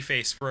Silly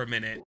Face for a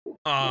minute.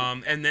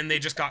 And then they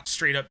just got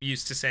straight up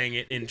used to saying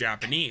it in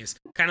Japanese.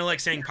 Kind of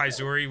like saying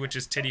paizuri, which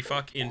is titty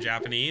fuck in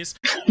Japanese.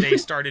 They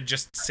started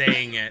just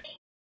saying it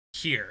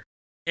here.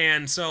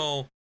 And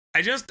so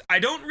I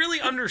don't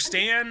really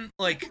understand,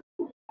 like,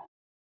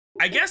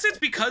 I guess it's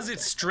because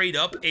it's straight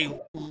up a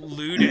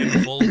lewd and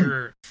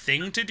vulgar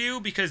thing to do,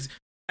 because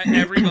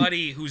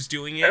everybody who's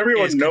doing it,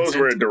 everyone knows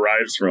where it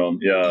derives from.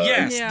 Yeah.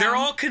 Yes, they're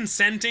all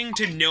consenting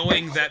to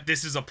knowing that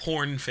this is a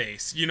porn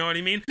face. You know what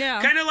I mean?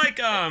 Yeah. Kind of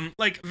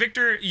like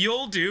Victor,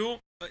 you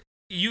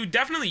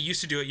definitely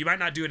used to do it. You might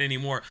not do it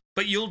anymore,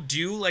 but you'll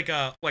do like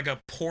a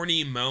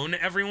porny moan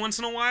every once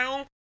in a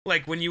while.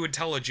 Like when you would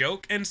tell a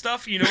joke and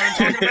stuff, you know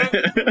what I'm talking about?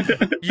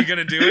 You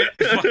gonna do it?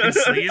 Fucking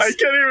sleaze. I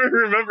can't even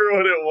remember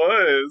what it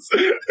was.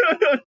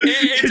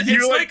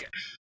 It's like...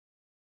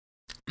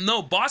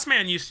 No, Boss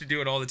Man used to do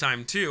it all the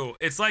time too.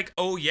 It's like,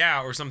 oh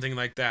yeah, or something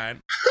like that.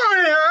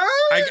 Oh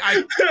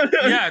yeah?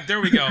 Yeah,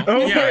 there we go.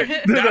 Oh,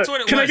 yeah, that's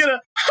what it Can was. I get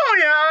a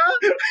oh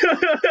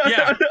yeah?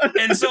 Yeah,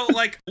 and so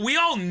like we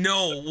all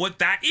know what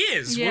that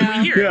is when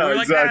we hear it. Yeah, We're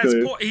like,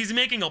 exactly. he's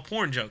making a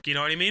porn joke. You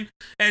know what I mean?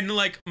 And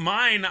like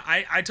mine,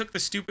 I took the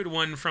stupid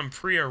one from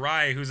Priya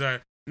Rai, who's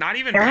a not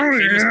even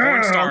famous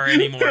porn star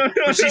anymore,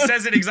 but she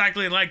says it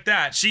exactly like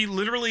that. She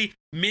literally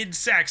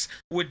mid-sex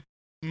would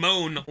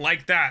moan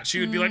like that. She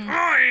would be like, oh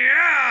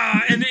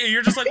yeah, and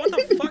you're just like, what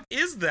the fuck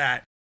is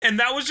that? And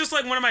that was just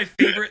like one of my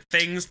favorite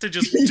things to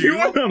just do. You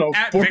went on a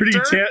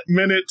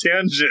 40-minute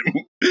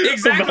tangent.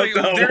 Exactly.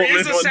 There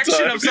is a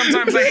section of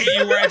Sometimes I Hate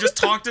You where I just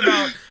talked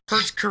about her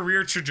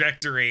career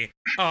trajectory,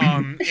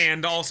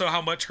 and also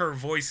how much her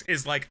voice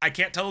is like, I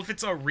can't tell if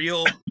it's a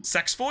real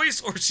sex voice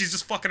or she's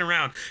just fucking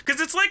around, because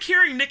it's like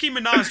hearing Nicki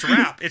Minaj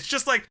rap. It's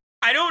just like,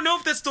 I don't know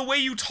if that's the way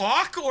you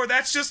talk or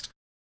that's just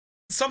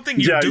something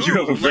you do. You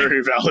have a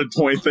very valid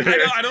point there.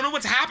 I don't know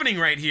what's happening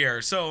right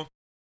here. So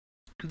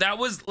that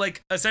was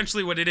like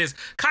essentially what it is.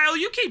 Kyle,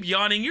 you keep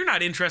yawning. You're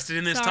not interested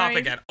in this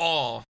topic at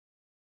all.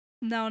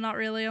 No, not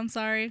really. I'm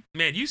sorry.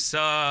 Man, you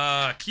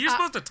suck. You're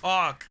supposed to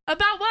talk.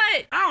 About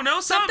what? I don't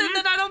know. Something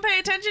that I don't pay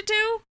attention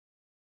to?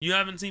 You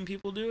haven't seen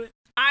people do it?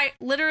 I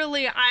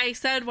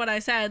said what I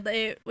said.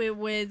 It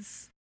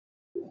was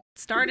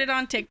started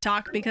on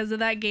TikTok because of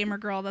that gamer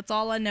girl. That's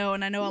all I know.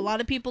 And I know a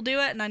lot of people do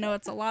it. And I know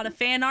it's a lot of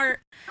fan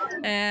art.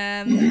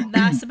 And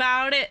that's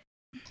about it.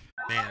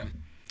 Man.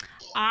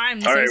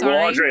 I'm so all right, sorry.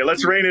 well, Andre,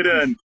 let's rein it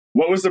in.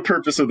 What was the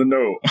purpose of the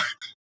note?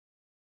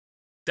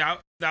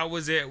 That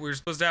was it. We were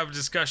supposed to have a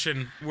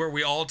discussion where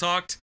we all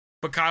talked,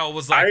 but Kyle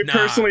was like, I nah.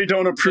 personally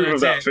don't approve So of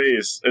that it.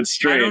 face. It's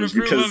strange. I don't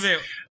approve because of it.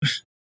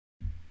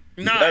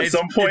 Nah, at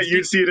some point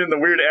you'd see it in the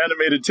weird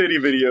animated titty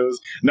videos.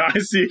 Now I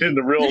see it in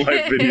the real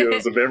life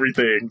videos of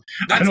everything.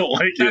 I don't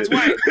like that's it.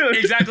 Why,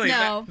 exactly.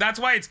 No. That's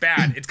why it's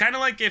bad. It's kind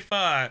of like if,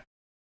 well,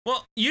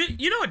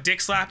 you know what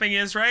dick slapping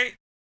is, right?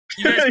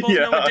 You guys both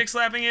know what dick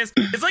slapping is?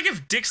 It's like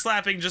if dick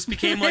slapping just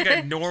became like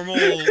a normal,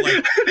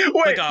 like...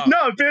 Wait,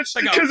 no, bitch,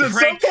 because at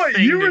some point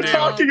you were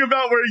talking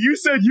about where you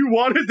said you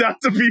wanted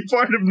that to be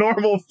part of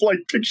normal, like,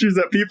 pictures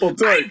that people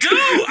took. I do!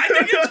 I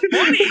think it's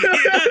funny!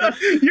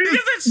 You're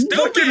because it's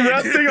stupid! Fucking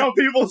resting on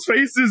people's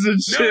faces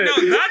and shit. No,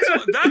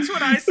 that's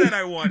what I said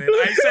I wanted.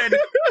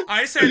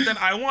 I said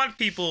that I want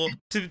people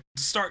to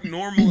start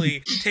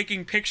normally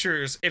taking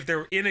pictures if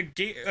they're in a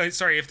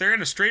if they're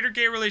in a straight or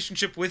gay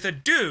relationship with a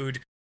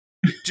dude.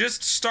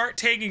 Just start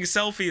taking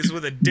selfies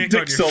with a dick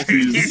on your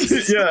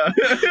face. Yeah.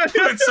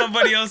 With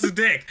somebody else's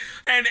dick.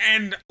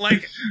 And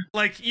like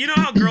you know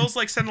how girls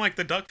like send like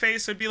the duck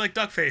face? It'd be like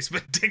duck face,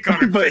 but dick on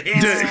her face.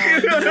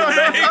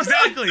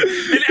 Exactly.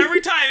 And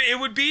every time it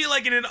would be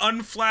like in an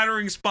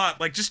unflattering spot,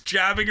 like just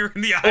jabbing her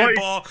in the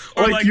eyeball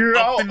or like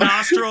up the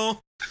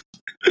nostril.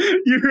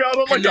 You're out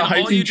on like a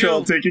hiking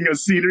trail taking a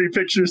scenery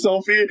picture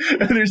selfie,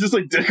 and there's just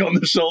like dick on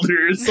the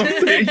shoulder or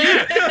something.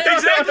 Yeah,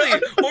 exactly.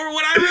 Or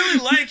what I really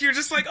like, you're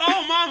just like,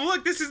 oh mom,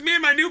 look, this is me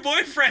and my new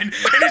boyfriend,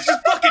 and it's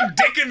just fucking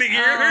dick in the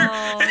ear,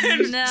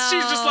 and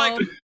she's just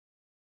like,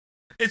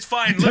 it's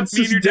fine. Look,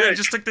 me and your dad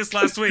just took this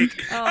last week.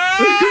 Well,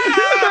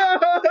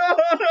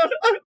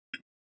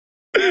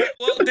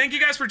 thank you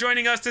guys for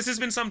joining us. This has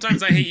been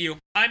Sometimes I Hate You.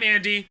 I'm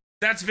Andy.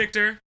 That's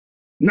Victor.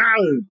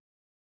 No.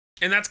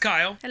 And that's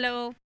Kyle.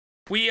 Hello.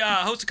 We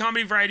host a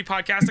comedy variety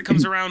podcast that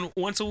comes around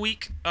once a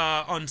week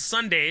on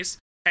Sundays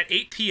at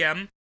 8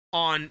 p.m.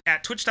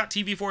 at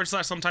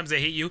twitch.tv/Sometimes I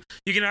Hate You.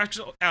 You can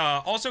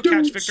also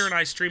catch Victor and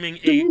I streaming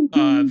a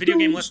video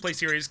game Let's Play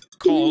series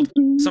called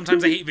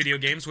Sometimes I Hate Video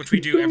Games, which we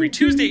do every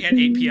Tuesday at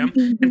 8 p.m.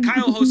 And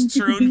Kyle hosts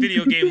her own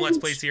video game Let's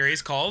Play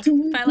series called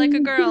Fight Like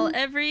a Girl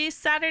every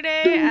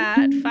Saturday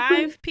at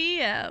 5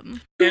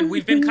 p.m. And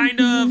we've been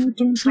kind of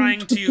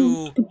trying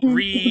to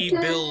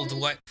rebuild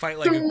what Fight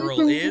Like a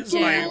Girl is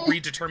by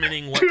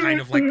redetermining what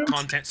kind of like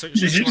content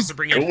she wants to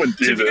bring in. So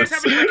if you guys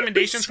have any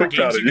recommendations for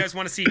games you guys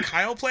want to see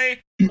Kyle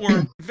play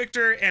or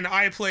Victor and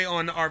I play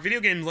on our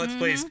video game Let's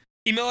Plays,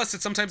 email us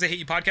at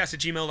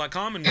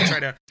sometimesIHateYouPodcast@gmail.com and we'll try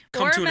to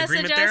come to an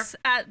agreement there. Or message us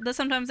at the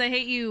Sometimes I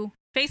Hate You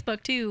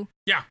Facebook too.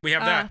 Yeah, we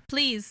have that.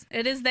 Please,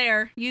 it is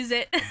there. Use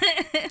it.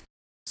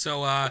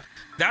 So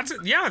that's it.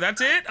 Yeah,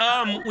 that's it.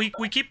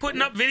 We keep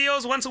putting up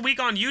videos once a week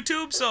on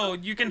YouTube, so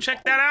you can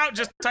check that out.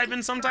 Just type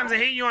in "Sometimes I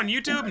Hate You" on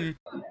YouTube, and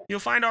you'll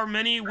find our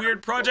many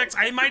weird projects.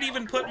 I might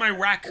even put my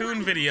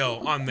raccoon video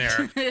on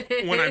there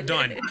when I'm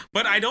done.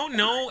 But I don't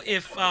know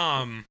if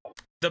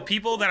the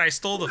people that I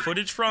stole the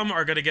footage from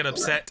are gonna get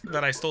upset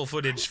that I stole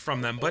footage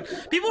from them. But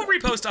people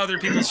repost other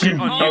people's shit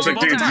on YouTube I was like,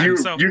 all the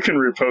dude, time. you can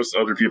repost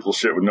other people's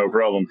shit with no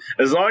problem.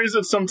 As long as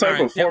it's some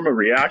type of form of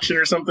reaction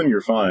or something,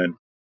 you're fine.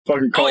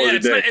 Fucking call it a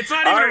day. It's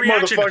not even a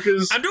reaction.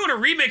 Motherfuckers. I'm doing a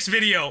remix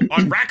video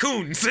on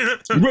raccoons.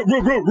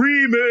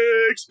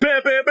 Remix!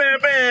 Bam, bam, bam,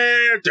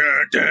 bam!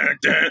 Dun, dun,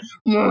 dun.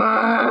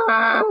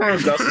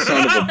 That's the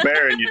sound of a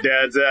bear in your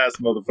dad's ass,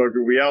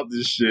 motherfucker. We out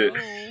this shit.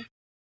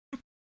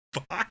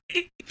 Bye.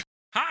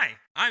 Hi,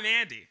 I'm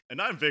Andy. And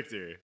I'm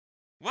Victor.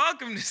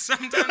 Welcome to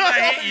Sometimes I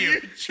Hate You.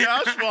 You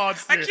trash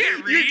monster. I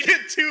can't read. You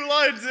get 2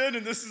 lines in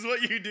and this is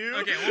what you do?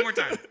 Okay, one more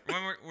time.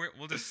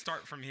 We'll just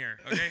start from here,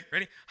 okay?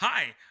 Ready?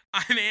 Hi,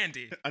 I'm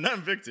Andy. And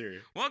I'm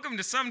Victor. Welcome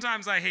to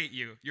Sometimes I Hate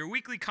You, your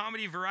weekly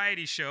comedy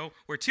variety show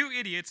where 2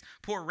 idiots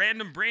pour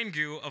random brain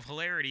goo of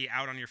hilarity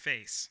out on your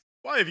face.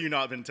 Why have you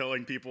not been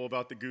telling people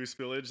about the Goose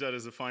Village that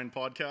is a fine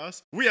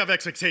podcast? We have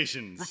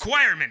expectations.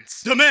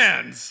 Requirements.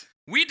 Demands.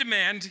 We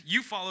demand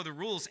you follow the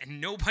rules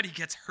and nobody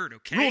gets hurt,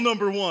 okay? Rule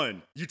number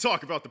 1, you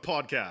talk about the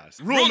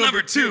podcast. Rule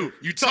number 2,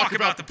 you talk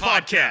about the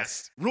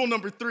podcast. Rule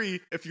number 3,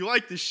 if you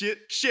like this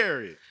shit,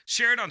 share it.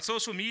 Share it on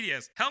social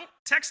medias. Hell,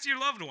 text your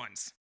loved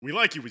ones. We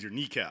like you with your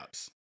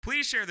kneecaps.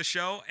 Please share the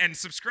show and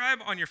subscribe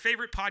on your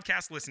favorite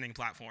podcast listening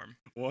platform.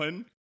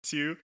 1,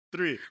 2,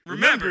 3.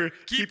 Remember,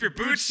 keep your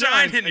boots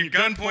shined and your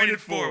gun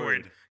pointed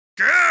forward.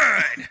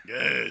 Good!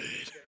 Good.